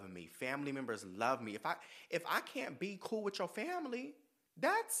love me. Family members love me. If I can't be cool with your family,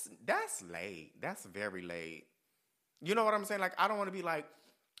 that's late. That's very late. You know what I'm saying? Like, I don't want to be like,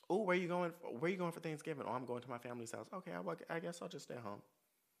 oh, where you going for Thanksgiving? Oh, I'm going to my family's house. Okay, I guess I'll just stay home.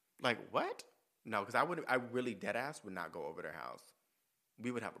 Like, what? No, because I really dead ass would not go over their house.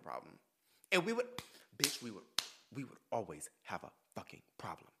 We would have a problem. And we would always have a fucking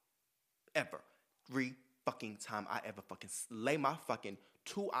problem. Every fucking time I ever fucking lay my fucking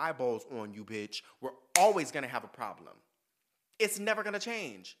 2 eyeballs on you, bitch, we're always gonna have a problem. It's never gonna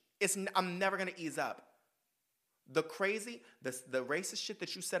change. I'm never gonna ease up. The racist shit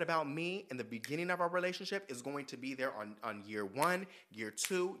that you said about me in the beginning of our relationship is going to be there on year 1, year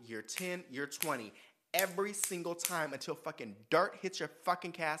 2, year 10, year 20. Every single time until fucking dirt hits your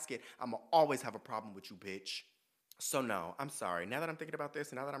fucking casket, I'm gonna always have a problem with you, bitch. So no, I'm sorry. Now that I'm thinking about this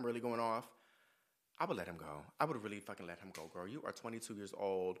and now that I'm really going off, I would let him go. I would really fucking let him go, girl. You are 22 years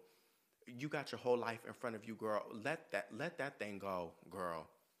old. You got your whole life in front of you, girl. Let that thing go, girl.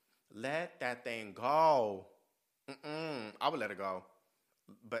 Let that thing go. I would let it go.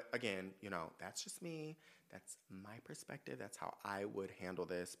 But again, that's just me. That's my perspective. That's how I would handle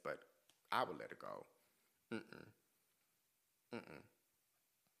this. But I would let it go.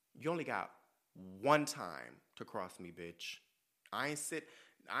 You only got one time to cross me, bitch. I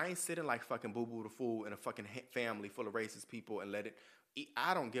ain't sitting like fucking Boo Boo the Fool in a fucking family full of racist people and let it.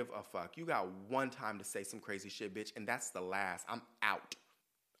 I don't give a fuck. You got one time to say some crazy shit, bitch, and that's the last. I'm out.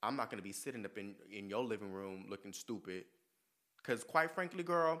 I'm not gonna be sitting up in your living room looking stupid. Cause quite frankly,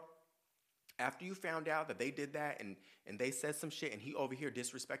 girl, after you found out that they did that and they said some shit and he over here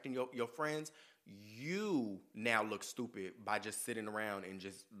disrespecting your friends, you now look stupid by just sitting around and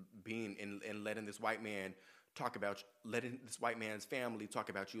just being and letting this white man letting this white man's family talk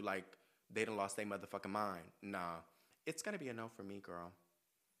about you like they done lost their motherfucking mind. Nah, it's gonna be a no for me, girl.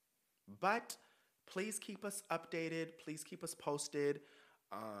 But please keep us updated. Please keep us posted.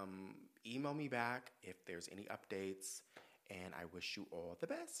 Email me back if there's any updates, and I wish you all the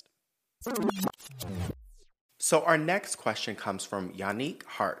best. So our next question comes from Yannick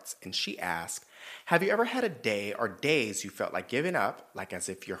Hartz, and she asks, have you ever had a day or days you felt like giving up, like as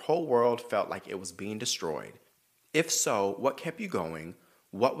if your whole world felt like it was being destroyed? If so, what kept you going?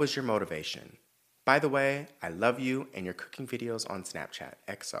 What was your motivation? By the way, I love you and your cooking videos on Snapchat,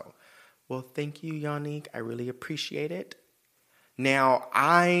 XO. Well, thank you, Yannick. I really appreciate it. Now,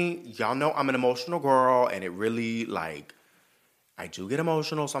 y'all know I'm an emotional girl, and it really, I do get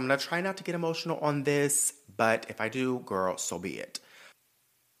emotional, so I'm going to try not to get emotional on this, but if I do, girl, so be it.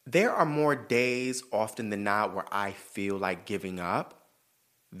 There are more days often than not where I feel like giving up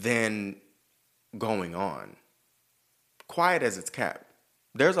than going on. Quiet as it's kept.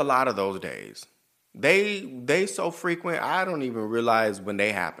 There's a lot of those days. They so frequent, I don't even realize when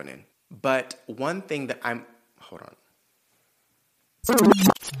they happening. But one thing that hold on.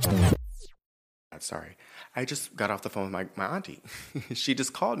 Sorry. I just got off the phone with my auntie. She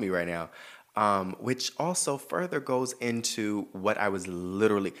just called me right now. Which also further goes into what I was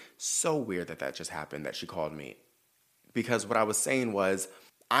literally so weird that just happened, that she called me. Because what I was saying was,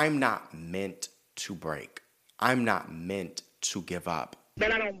 I'm not meant to break. I'm not meant to give up.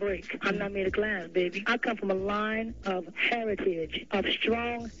 But I don't break. I'm not made of glass, baby. I come from a line of heritage, of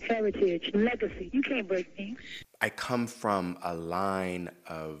strong heritage, legacy. You can't break me. I come from a line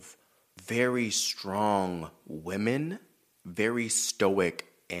of very strong women, very stoic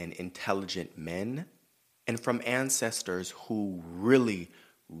and intelligent men, and from ancestors who really,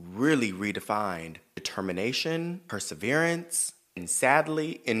 really redefined determination, perseverance, and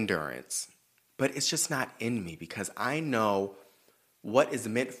sadly, endurance. But it's just not in me, because I know what is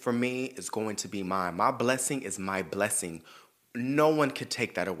meant for me is going to be mine. My blessing is my blessing. No one could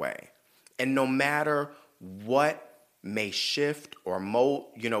take that away. And no matter what may shift or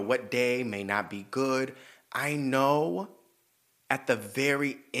what day may not be good, I know at the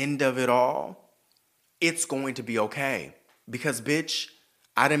very end of it all, it's going to be okay. Because, bitch,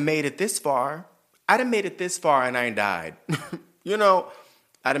 I done made it this far. I done made it this far and I ain't died.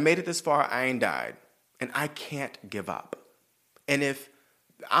 I done made it this far, I ain't died. And I can't give up. And if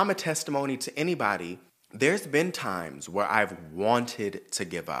I'm a testimony to anybody, there's been times where I've wanted to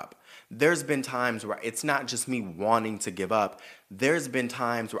give up. There's been times where it's not just me wanting to give up. There's been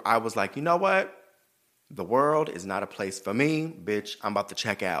times where I was like, you know what? The world is not a place for me, bitch. I'm about to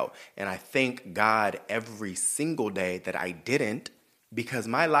check out. And I thank God every single day that I didn't, because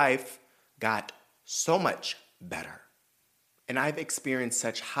my life got so much better. And I've experienced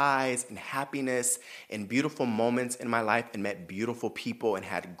such highs and happiness and beautiful moments in my life and met beautiful people and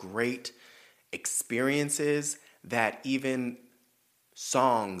had great experiences that even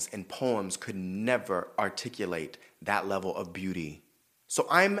songs and poems could never articulate that level of beauty. So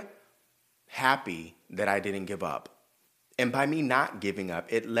I'm happy that I didn't give up. And by me not giving up,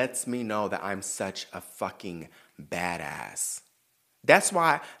 it lets me know that I'm such a fucking badass. That's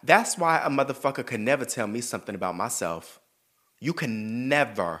why a motherfucker could never tell me something about myself. You can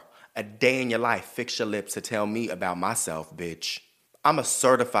never, a day in your life, fix your lips to tell me about myself, bitch. I'm a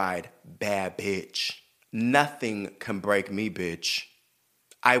certified bad bitch. Nothing can break me, bitch.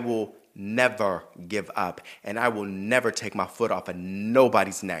 I will never give up, and I will never take my foot off of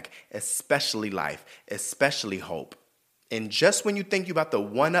nobody's neck, especially life, especially hope. And just when you think you about to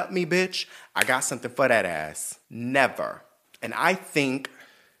one-up me, bitch, I got something for that ass. Never. And I think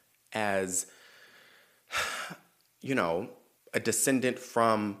as, a descendant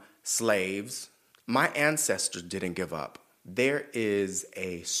from slaves, my ancestors didn't give up. There is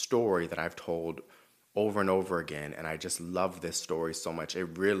a story that I've told over and over again, and I just love this story so much.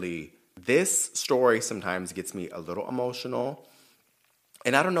 This story sometimes gets me a little emotional.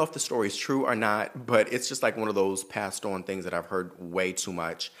 And I don't know if the story is true or not, but it's just like one of those passed on things that I've heard way too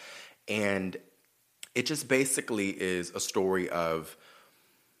much. And it just basically is a story of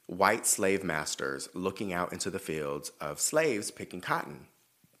white slave masters looking out into the fields of slaves picking cotton.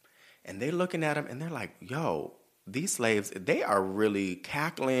 And they're looking at them and they're like, yo, these slaves, they are really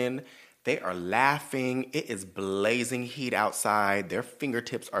cackling. They are laughing. It is blazing heat outside. Their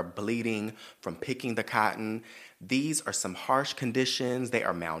fingertips are bleeding from picking the cotton. These are some harsh conditions. They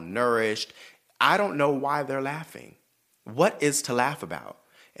are malnourished. I don't know why they're laughing. What is to laugh about?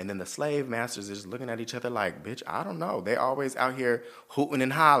 And then the slave masters are just looking at each other like, bitch, I don't know. They're always out here hooting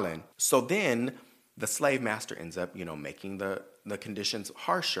and hollering. So then the slave master ends up, making the conditions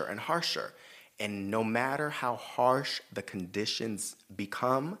harsher and harsher. And no matter how harsh the conditions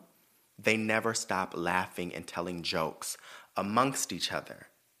become, they never stop laughing and telling jokes amongst each other.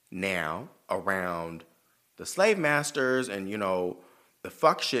 Now, around the slave masters and, the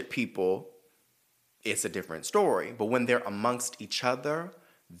fuck shit people, it's a different story. But when they're amongst each other,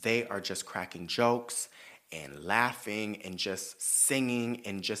 they are just cracking jokes and laughing and just singing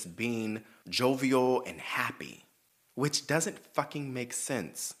and just being jovial and happy, which doesn't fucking make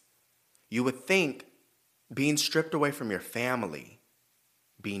sense. You would think being stripped away from your family,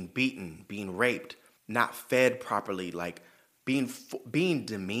 being beaten, being raped, not fed properly, like being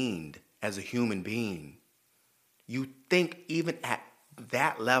demeaned as a human being, you think even at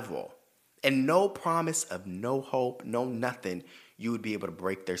that level, and no promise of no hope, no nothing, you would be able to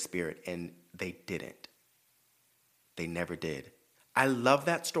break their spirit, and they didn't. They never did. I love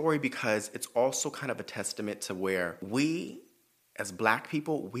that story because it's also kind of a testament to where we, as black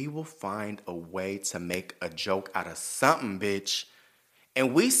people, we will find a way to make a joke out of something, bitch.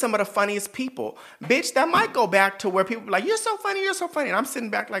 And we some of the funniest people. Bitch, that might go back to where people be like, you're so funny, you're so funny. And I'm sitting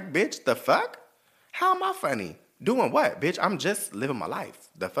back like, bitch, the fuck? How am I funny? Doing what, bitch? I'm just living my life.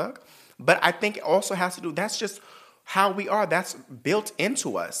 The fuck? But I think it also has to do, that's just how we are. That's built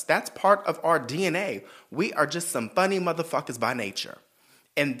into us. That's part of our DNA. We are just some funny motherfuckers by nature.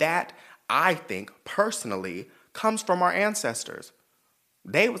 And that, I think, personally, comes from our ancestors.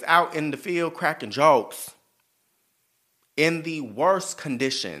 They was out in the field cracking jokes in the worst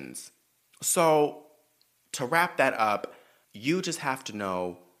conditions. So to wrap that up, you just have to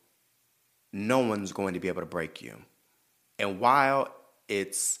know no one's going to be able to break you. And while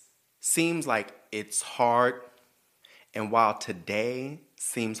it seems like it's hard, and while today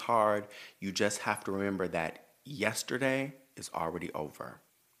seems hard, you just have to remember that yesterday is already over.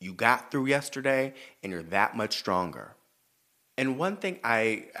 You got through yesterday and you're that much stronger. And one thing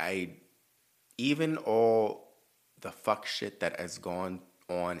I even all the fuck shit that has gone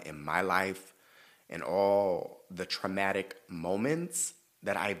on in my life and all the traumatic moments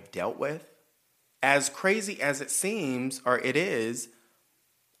that I've dealt with, as crazy as it seems or it is,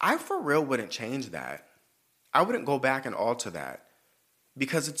 I for real wouldn't change that. I wouldn't go back and alter that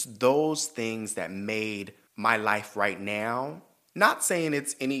because it's those things that made my life right now, not saying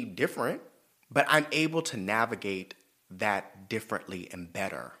it's any different, but I'm able to navigate that differently and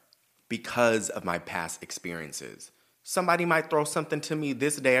better because of my past experiences. Somebody might throw something to me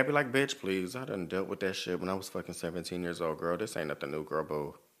this day. I'd be like, bitch, please. I done dealt with that shit when I was fucking 17 years old, girl. This ain't nothing new, girl,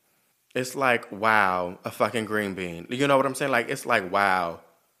 boo. It's like, wow, a fucking green bean. You know what I'm saying? Like, it's like, wow.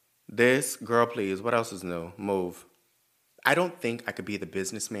 This, girl, please. What else is new? Move. I don't think I could be the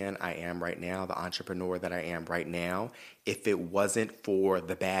businessman I am right now, the entrepreneur that I am right now, if it wasn't for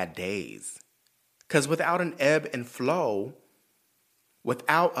the bad days. Because without an ebb and flow,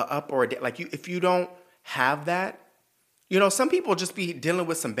 without a up or a down, like if you don't have that, you know, some people just be dealing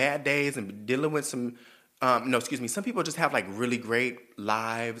with some bad days and dealing with some, some people just have like really great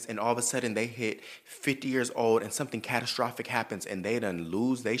lives and all of a sudden they hit 50 years old and something catastrophic happens and they done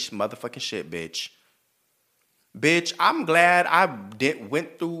lose they motherfucking shit, bitch. Bitch, I'm glad I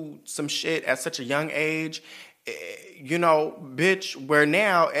went through some shit at such a young age, you know, bitch, where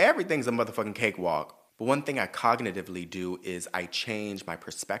now everything's a motherfucking cakewalk. But one thing I cognitively do is I change my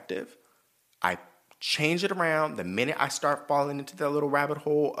perspective. I change it around. The minute I start falling into that little rabbit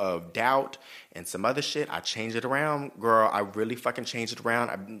hole of doubt and some other shit, I change it around. Girl, I really fucking change it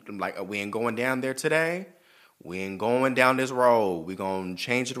around. I'm like, we ain't going down there today. We ain't going down this road. We gonna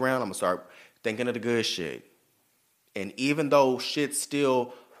change it around. I'm gonna start thinking of the good shit. And even though shit's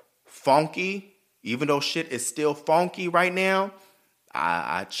still funky, even though shit is still funky right now,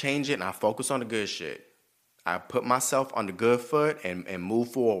 I change it and I focus on the good shit. I put myself on the good foot and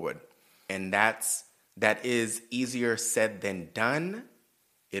move forward. And that is easier said than done.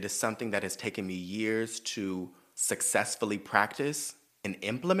 It is something that has taken me years to successfully practice and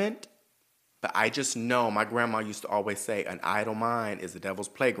implement. But I just know, my grandma used to always say, an idle mind is the devil's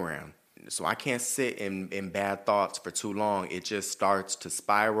playground. So I can't sit in bad thoughts for too long. It just starts to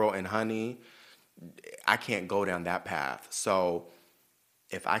spiral, and honey, I can't go down that path. So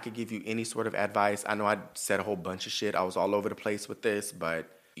if I could give you any sort of advice, I know I said a whole bunch of shit. I was all over the place with this, but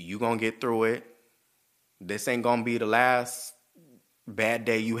you gonna get through it. This ain't gonna be the last bad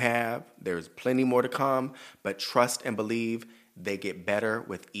day you have. There's plenty more to come, but trust and believe they get better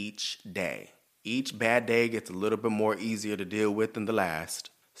with each day. Each bad day gets a little bit more easier to deal with than the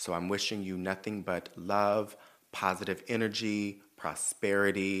last. So I'm wishing you nothing but love, positive energy,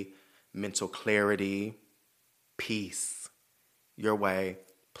 prosperity, mental clarity, peace. Your way,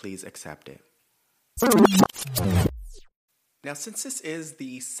 please accept it. Now, since this is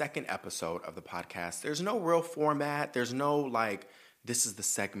the second episode of the podcast, there's no real format. There's no like, this is the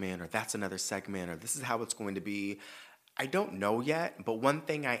segment or that's another segment or this is how it's going to be. I don't know yet, but one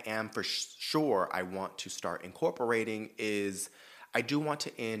thing I am for sure I want to start incorporating is I do want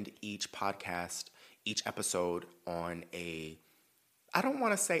to end each podcast, each episode on a I don't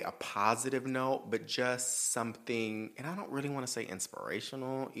want to say a positive note, but just something, and I don't really want to say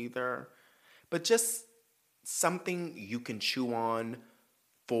inspirational either, but just something you can chew on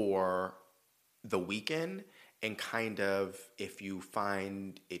for the weekend and kind of, if you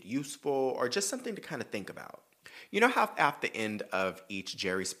find it useful, or just something to kind of think about. You know how at the end of each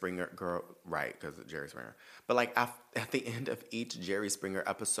Jerry Springer, girl, right, because of Jerry Springer, but like at the end of each Jerry Springer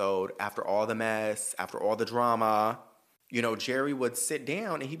episode, after all the mess, after all the drama, you know, Jerry would sit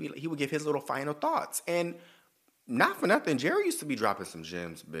down and he would give his little final thoughts. And not for nothing, Jerry used to be dropping some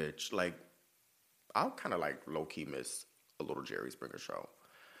gems, bitch. Like, I kind of like low-key miss a little Jerry Springer show.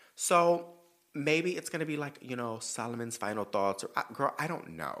 So maybe it's going to be like, you know, Solomon's final thoughts, or girl, I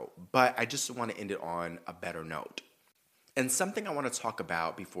don't know. But I just want to end it on a better note. And something I want to talk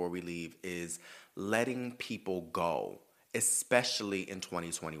about before we leave is letting people go, especially in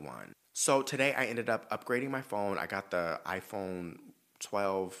 2021. So today I ended up upgrading my phone. I got the iPhone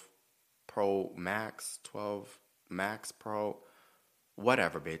 12 Pro Max, 12 Max Pro,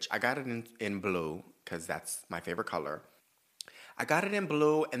 whatever, bitch. I got it in blue because that's my favorite color. I got it in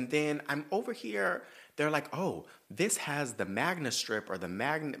blue, and then I'm over here. They're like, oh, this has the Magna strip or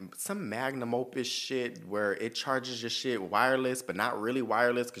some Magnum Opus shit where it charges your shit wireless, but not really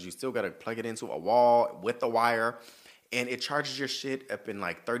wireless because you still got to plug it into a wall with the wire. And it charges your shit up in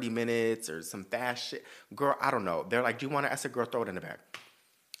like 30 minutes or some fast shit. Girl, I don't know. They're like, do you want it? I said, girl, throw it in the bag.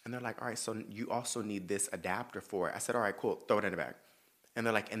 And they're like, all right, so you also need this adapter for it. I said, all right, cool, throw it in the bag. And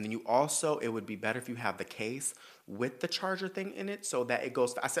they're like, and then you also, it would be better if you have the case with the charger thing in it so that it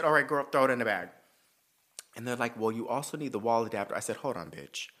goes. I said, all right, girl, throw it in the bag. And they're like, well, you also need the wall adapter. I said, hold on,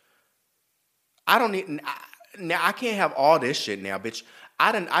 bitch. I don't need, now I can't have all this shit now, bitch.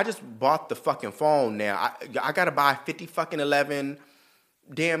 I just bought the fucking phone now. I gotta buy 50 fucking 11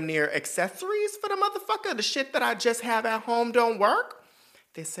 damn near accessories for the motherfucker. The shit that I just have at home don't work.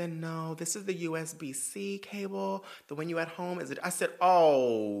 They said, no, this is the USB-C cable. The one you at home is it. I said,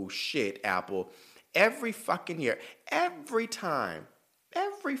 oh shit, Apple. Every fucking year, every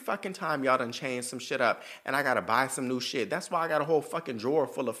fucking time y'all done changed some shit up and I gotta buy some new shit. That's why I got a whole fucking drawer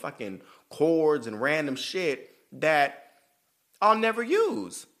full of fucking cords and random shit that I'll never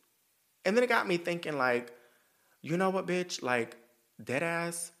use. And then it got me thinking like, you know what, bitch? Like,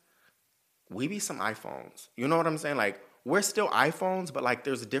 deadass, we be some iPhones. You know what I'm saying? Like, we're still iPhones, but like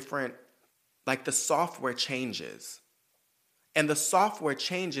there's different, like the software changes. And the software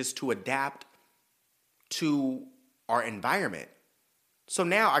changes to adapt to our environment. So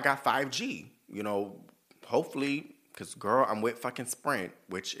now I got 5G, you know, hopefully, because girl, I'm with fucking Sprint,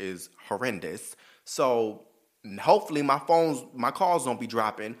 which is horrendous. So hopefully my calls don't be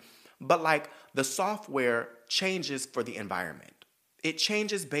dropping. But like the software changes for the environment. It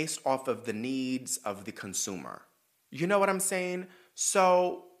changes based off of the needs of the consumer. You know what I'm saying?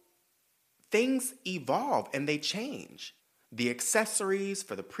 So things evolve and they change. The accessories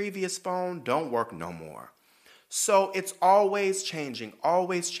for the previous phone don't work no more. So it's always changing,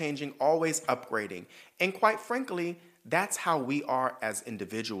 always upgrading. And quite frankly, that's how we are as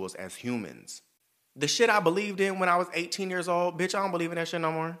individuals, as humans. The shit I believed in when I was 18 years old, bitch, I don't believe in that shit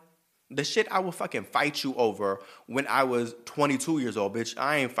no more. The shit I will fucking fight you over when I was 22 years old, bitch,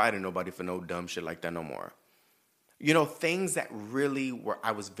 I ain't fighting nobody for no dumb shit like that no more. You know, things that really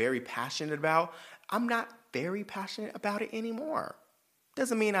I was very passionate about, I'm not very passionate about it anymore.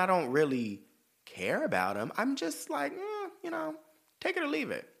 Doesn't mean I don't really care about them. I'm just like, you know, take it or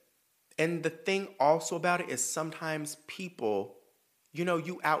leave it. And the thing also about it is sometimes people, you know,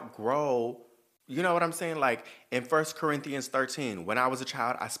 you outgrow, you know what I'm saying? Like in 1 Corinthians 13, when I was a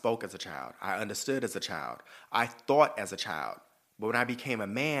child, I spoke as a child. I understood as a child. I thought as a child. But when I became a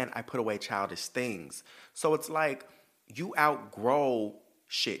man, I put away childish things. So it's like you outgrow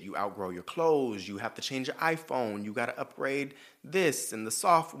shit. You outgrow your clothes. You have to change your iPhone. You got to upgrade this and the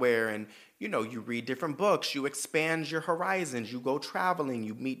software. And, you know, you read different books. You expand your horizons. You go traveling.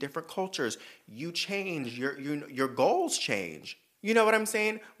 You meet different cultures. You change. Your goals change. You know what I'm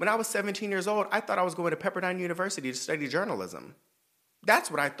saying? When I was 17 years old, I thought I was going to Pepperdine University to study journalism. That's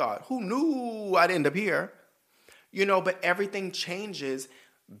what I thought. Who knew I'd end up here? You know, but everything changes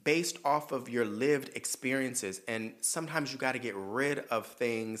based off of your lived experiences. And sometimes you got to get rid of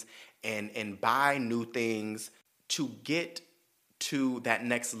things and buy new things to get to that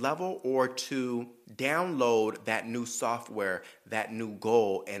next level or to download that new software, that new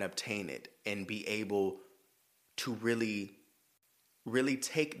goal and obtain it and be able to really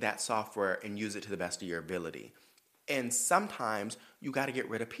take that software and use it to the best of your ability. And sometimes you got to get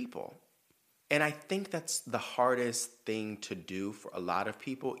rid of people. And I think that's the hardest thing to do for a lot of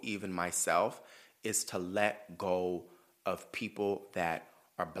people, even myself, is to let go of people that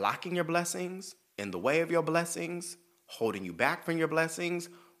are blocking your blessings, in the way of your blessings, holding you back from your blessings,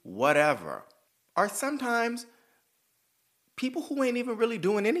 whatever. Or sometimes people who ain't even really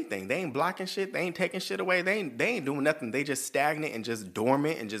doing anything. They ain't blocking shit. They ain't taking shit away. They ain't doing nothing. They just stagnant and just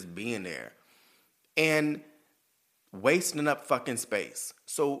dormant and just being there. And wasting up fucking space.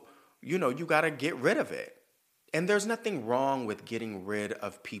 So, you got to get rid of it. And there's nothing wrong with getting rid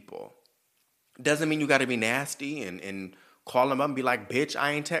of people. Doesn't mean you got to be nasty and call them up and be like, bitch,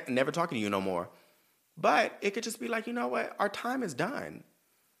 I ain't never talking to you no more. But it could just be like, you know what? Our time is done.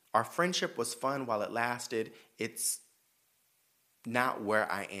 Our friendship was fun while it lasted. It's not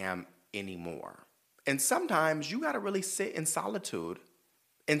where I am anymore. And sometimes you got to really sit in solitude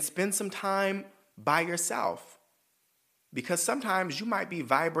and spend some time by yourself. Because sometimes you might be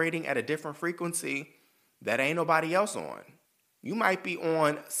vibrating at a different frequency that ain't nobody else on. You might be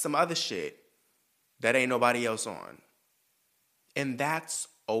on some other shit that ain't nobody else on. And that's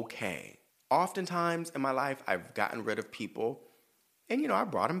okay. Oftentimes in my life, I've gotten rid of people and, I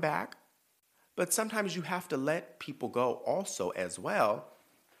brought them back. But sometimes you have to let people go also as well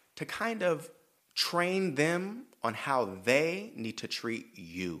to kind of train them on how they need to treat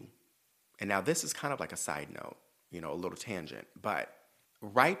you. And now this is kind of like a side note, a little tangent. But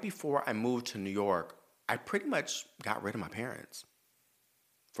right before I moved to New York, I pretty much got rid of my parents.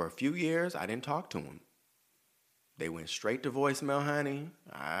 For a few years, I didn't talk to them. They went straight to voicemail, honey.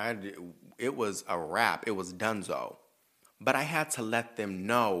 It was a wrap. It was donezo. But I had to let them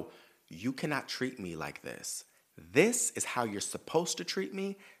know, you cannot treat me like this. This is how you're supposed to treat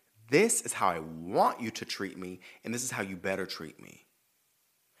me. This is how I want you to treat me. And this is how you better treat me.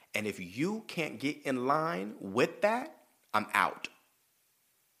 And if you can't get in line with that, I'm out.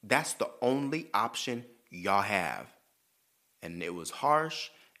 That's the only option y'all have. And it was harsh,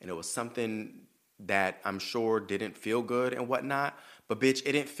 and it was something that I'm sure didn't feel good and whatnot. But bitch,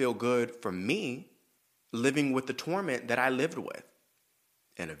 it didn't feel good for me living with the torment that I lived with.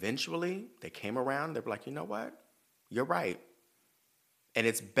 And eventually, they came around. They were like, you know what? You're right. And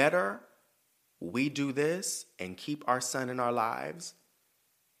it's better we do this and keep our son in our lives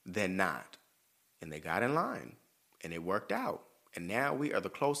than not. And they got in line. And it worked out. And now we are the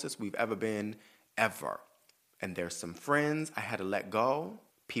closest we've ever been, ever. And there's some friends I had to let go.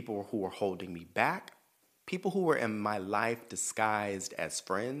 People who were holding me back. People who were in my life disguised as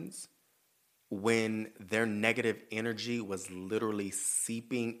friends, when their negative energy was literally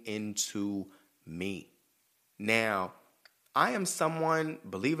seeping into me. Now, I am someone,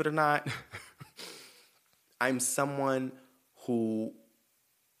 believe it or not, I'm someone who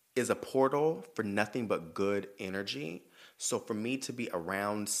is a portal for nothing but good energy. So for me to be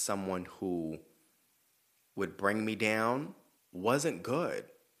around someone who would bring me down wasn't good.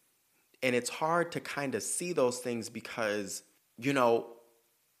 And it's hard to kind of see those things because,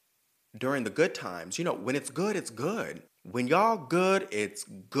 during the good times, when it's good, it's good. When y'all good, it's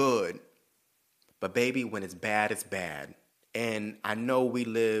good. But baby, when it's bad, it's bad. And I know we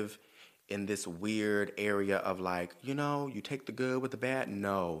live in this weird area of like, you take the good with the bad.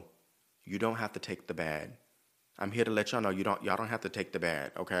 No, you don't have to take the bad. I'm here to let y'all know y'all don't have to take the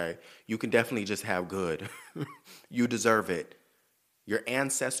bad, okay? You can definitely just have good. You deserve it. Your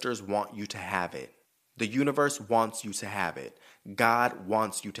ancestors want you to have it. The universe wants you to have it. God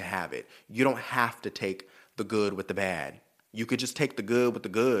wants you to have it. You don't have to take the good with the bad. You could just take the good with the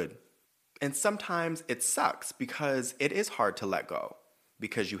good. And sometimes it sucks because it is hard to let go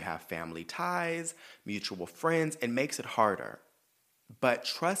because you have family ties, mutual friends, and makes it harder. But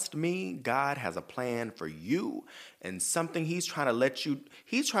trust me, God has a plan for you and something he's trying to let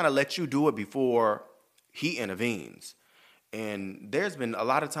you do it before he intervenes. And there's been a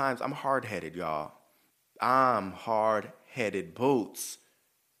lot of times I'm hard-headed, y'all. I'm hard-headed boots.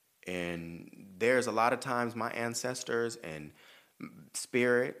 And there's a lot of times my ancestors and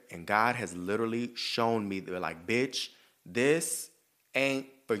spirit and God has literally shown me, they're like, bitch, this ain't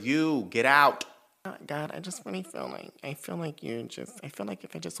for you. Get out. God, I just really feel like I feel like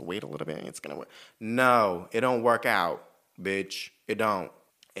if I just wait a little bit, it's going to work. No, it don't work out, bitch. It don't.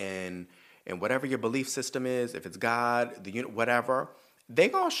 And whatever your belief system is, if it's God, whatever, they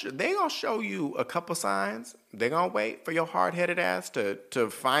gonna show you a couple signs. They gonna wait for your hard-headed ass to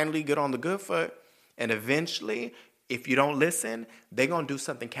finally get on the good foot. And eventually, if you don't listen, they gonna do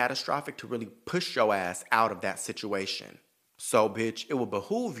something catastrophic to really push your ass out of that situation. So, bitch, it will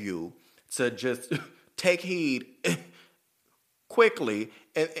behoove you to just take heed quickly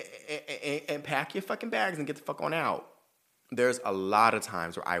and pack your fucking bags and get the fuck on out. There's a lot of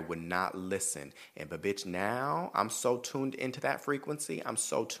times where I would not listen. But bitch, now I'm so tuned into that frequency. I'm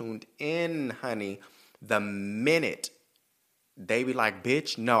so tuned in, honey. The minute They be like,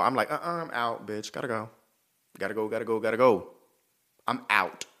 bitch, no. I'm like, I'm out, bitch. Gotta go. Gotta go. I'm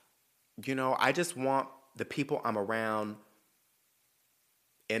out. You know, I just want the people I'm around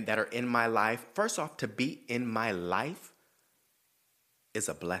and that are in my life, first off, to be in my life is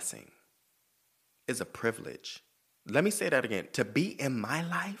a blessing, is a privilege. Let me say that again. To be in my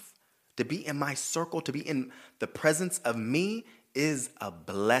life, to be in my circle, to be in the presence of me is a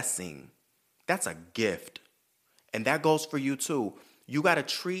blessing. That's a gift. And that goes for you too. You got to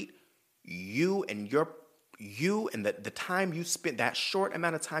treat you and the time you spend, that short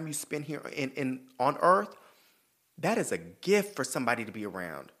amount of time you spend here on earth, that is a gift for somebody to be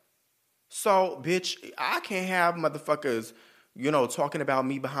around. So, bitch, I can't have motherfuckers, talking about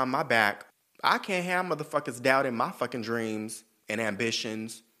me behind my back. I can't have motherfuckers doubting my fucking dreams and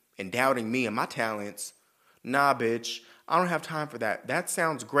ambitions and doubting me and my talents. Nah, bitch, I don't have time for that. That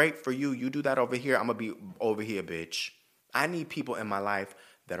sounds great for you. You do that over here, I'm going to be over here, bitch. I need people in my life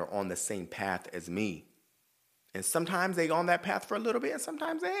that are on the same path as me. And sometimes they on that path for a little bit, and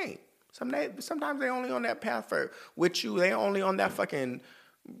sometimes they ain't. Sometimes they only on that path with you. They only on that fucking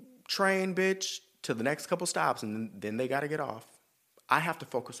train, bitch, to the next couple stops, and then they got to get off. I have to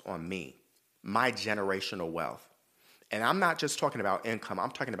focus on me, my generational wealth. And I'm not just talking about income.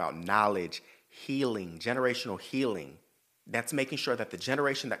 I'm talking about knowledge, healing, generational healing. That's making sure that the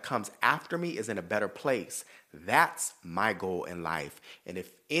generation that comes after me is in a better place. That's my goal in life. And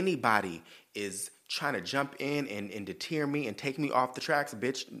if anybody is trying to jump in and deter me and take me off the tracks,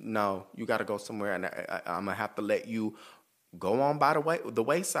 bitch, no, you got to go somewhere, and I'm going to have to let you go on by the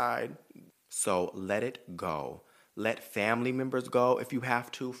wayside. So let it go. Let family members go if you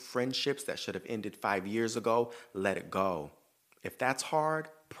have to. Friendships that should have ended 5 years ago, let it go. If that's hard,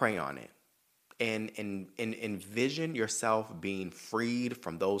 pray on it. And envision yourself being freed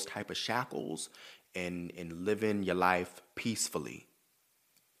from those type of shackles and living your life peacefully.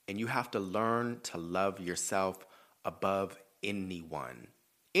 And you have to learn to love yourself above anyone.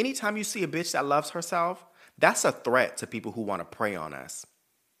 Anytime you see a bitch that loves herself, that's a threat to people who want to prey on us.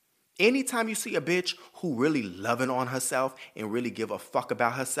 Anytime you see a bitch who really loving on herself and really give a fuck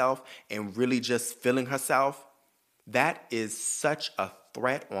about herself and really just feeling herself, that is such a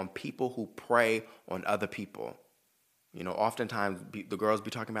threat on people who prey on other people. Oftentimes the girls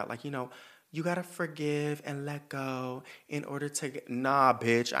be talking about like, you got to forgive and let go in order to get... Nah,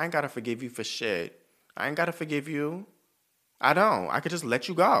 bitch, I ain't got to forgive you for shit. I ain't got to forgive you. I don't. I could just let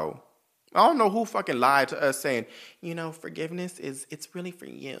you go. I don't know who fucking lied to us saying, forgiveness it's really for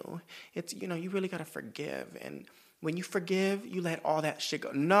you. It's, you really got to forgive. And when you forgive, you let all that shit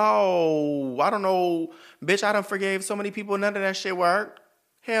go. No, I don't know. Bitch, I done forgave so many people. None of that shit worked.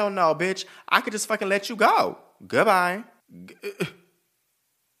 Hell no, bitch. I could just fucking let you go. Goodbye.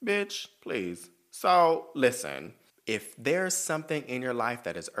 Bitch, please. So, listen. If there's something in your life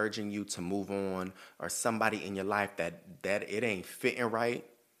that is urging you to move on, or somebody in your life that it ain't fitting right,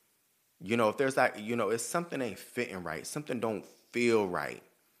 if there's that, if something ain't fitting right, something don't feel right,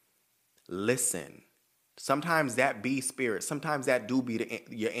 listen. Sometimes that be spirit. Sometimes that do be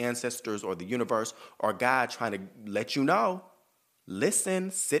your ancestors or the universe or God trying to let you know. Listen,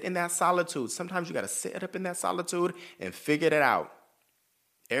 sit in that solitude. Sometimes you got to sit up in that solitude and figure it out.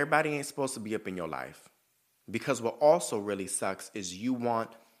 Everybody ain't supposed to be up in your life. Because what also really sucks is you want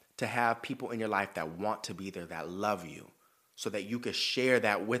to have people in your life that want to be there, that love you, so that you can share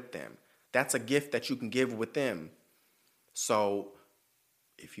that with them. That's a gift that you can give with them. So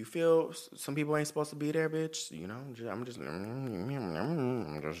if you feel some people ain't supposed to be there, bitch, I'm just letting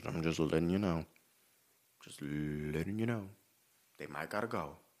you know. Just letting you know. They might gotta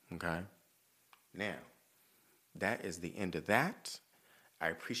go, okay? Now, that is the end of that. I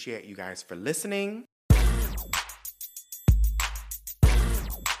appreciate you guys for listening.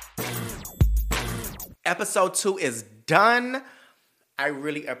 Episode 2 is done. I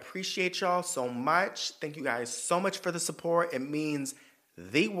really appreciate y'all so much. Thank you guys so much for the support. It means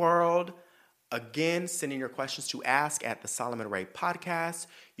the world. Again, sending your questions to ask at the Solomon Ray Podcast.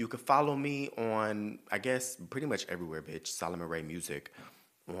 You can follow me on, I guess, pretty much everywhere, bitch. Solomon Ray Music.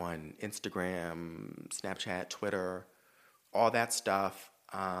 On Instagram, Snapchat, Twitter, all that stuff.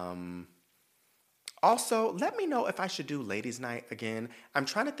 Also, let me know if I should do Ladies Night again. I'm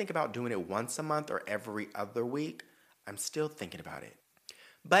trying to think about doing it once a month or every other week. I'm still thinking about it.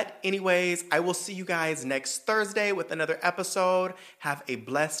 But anyways, I will see you guys next Thursday with another episode. Have a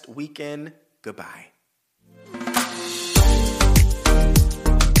blessed weekend. Goodbye.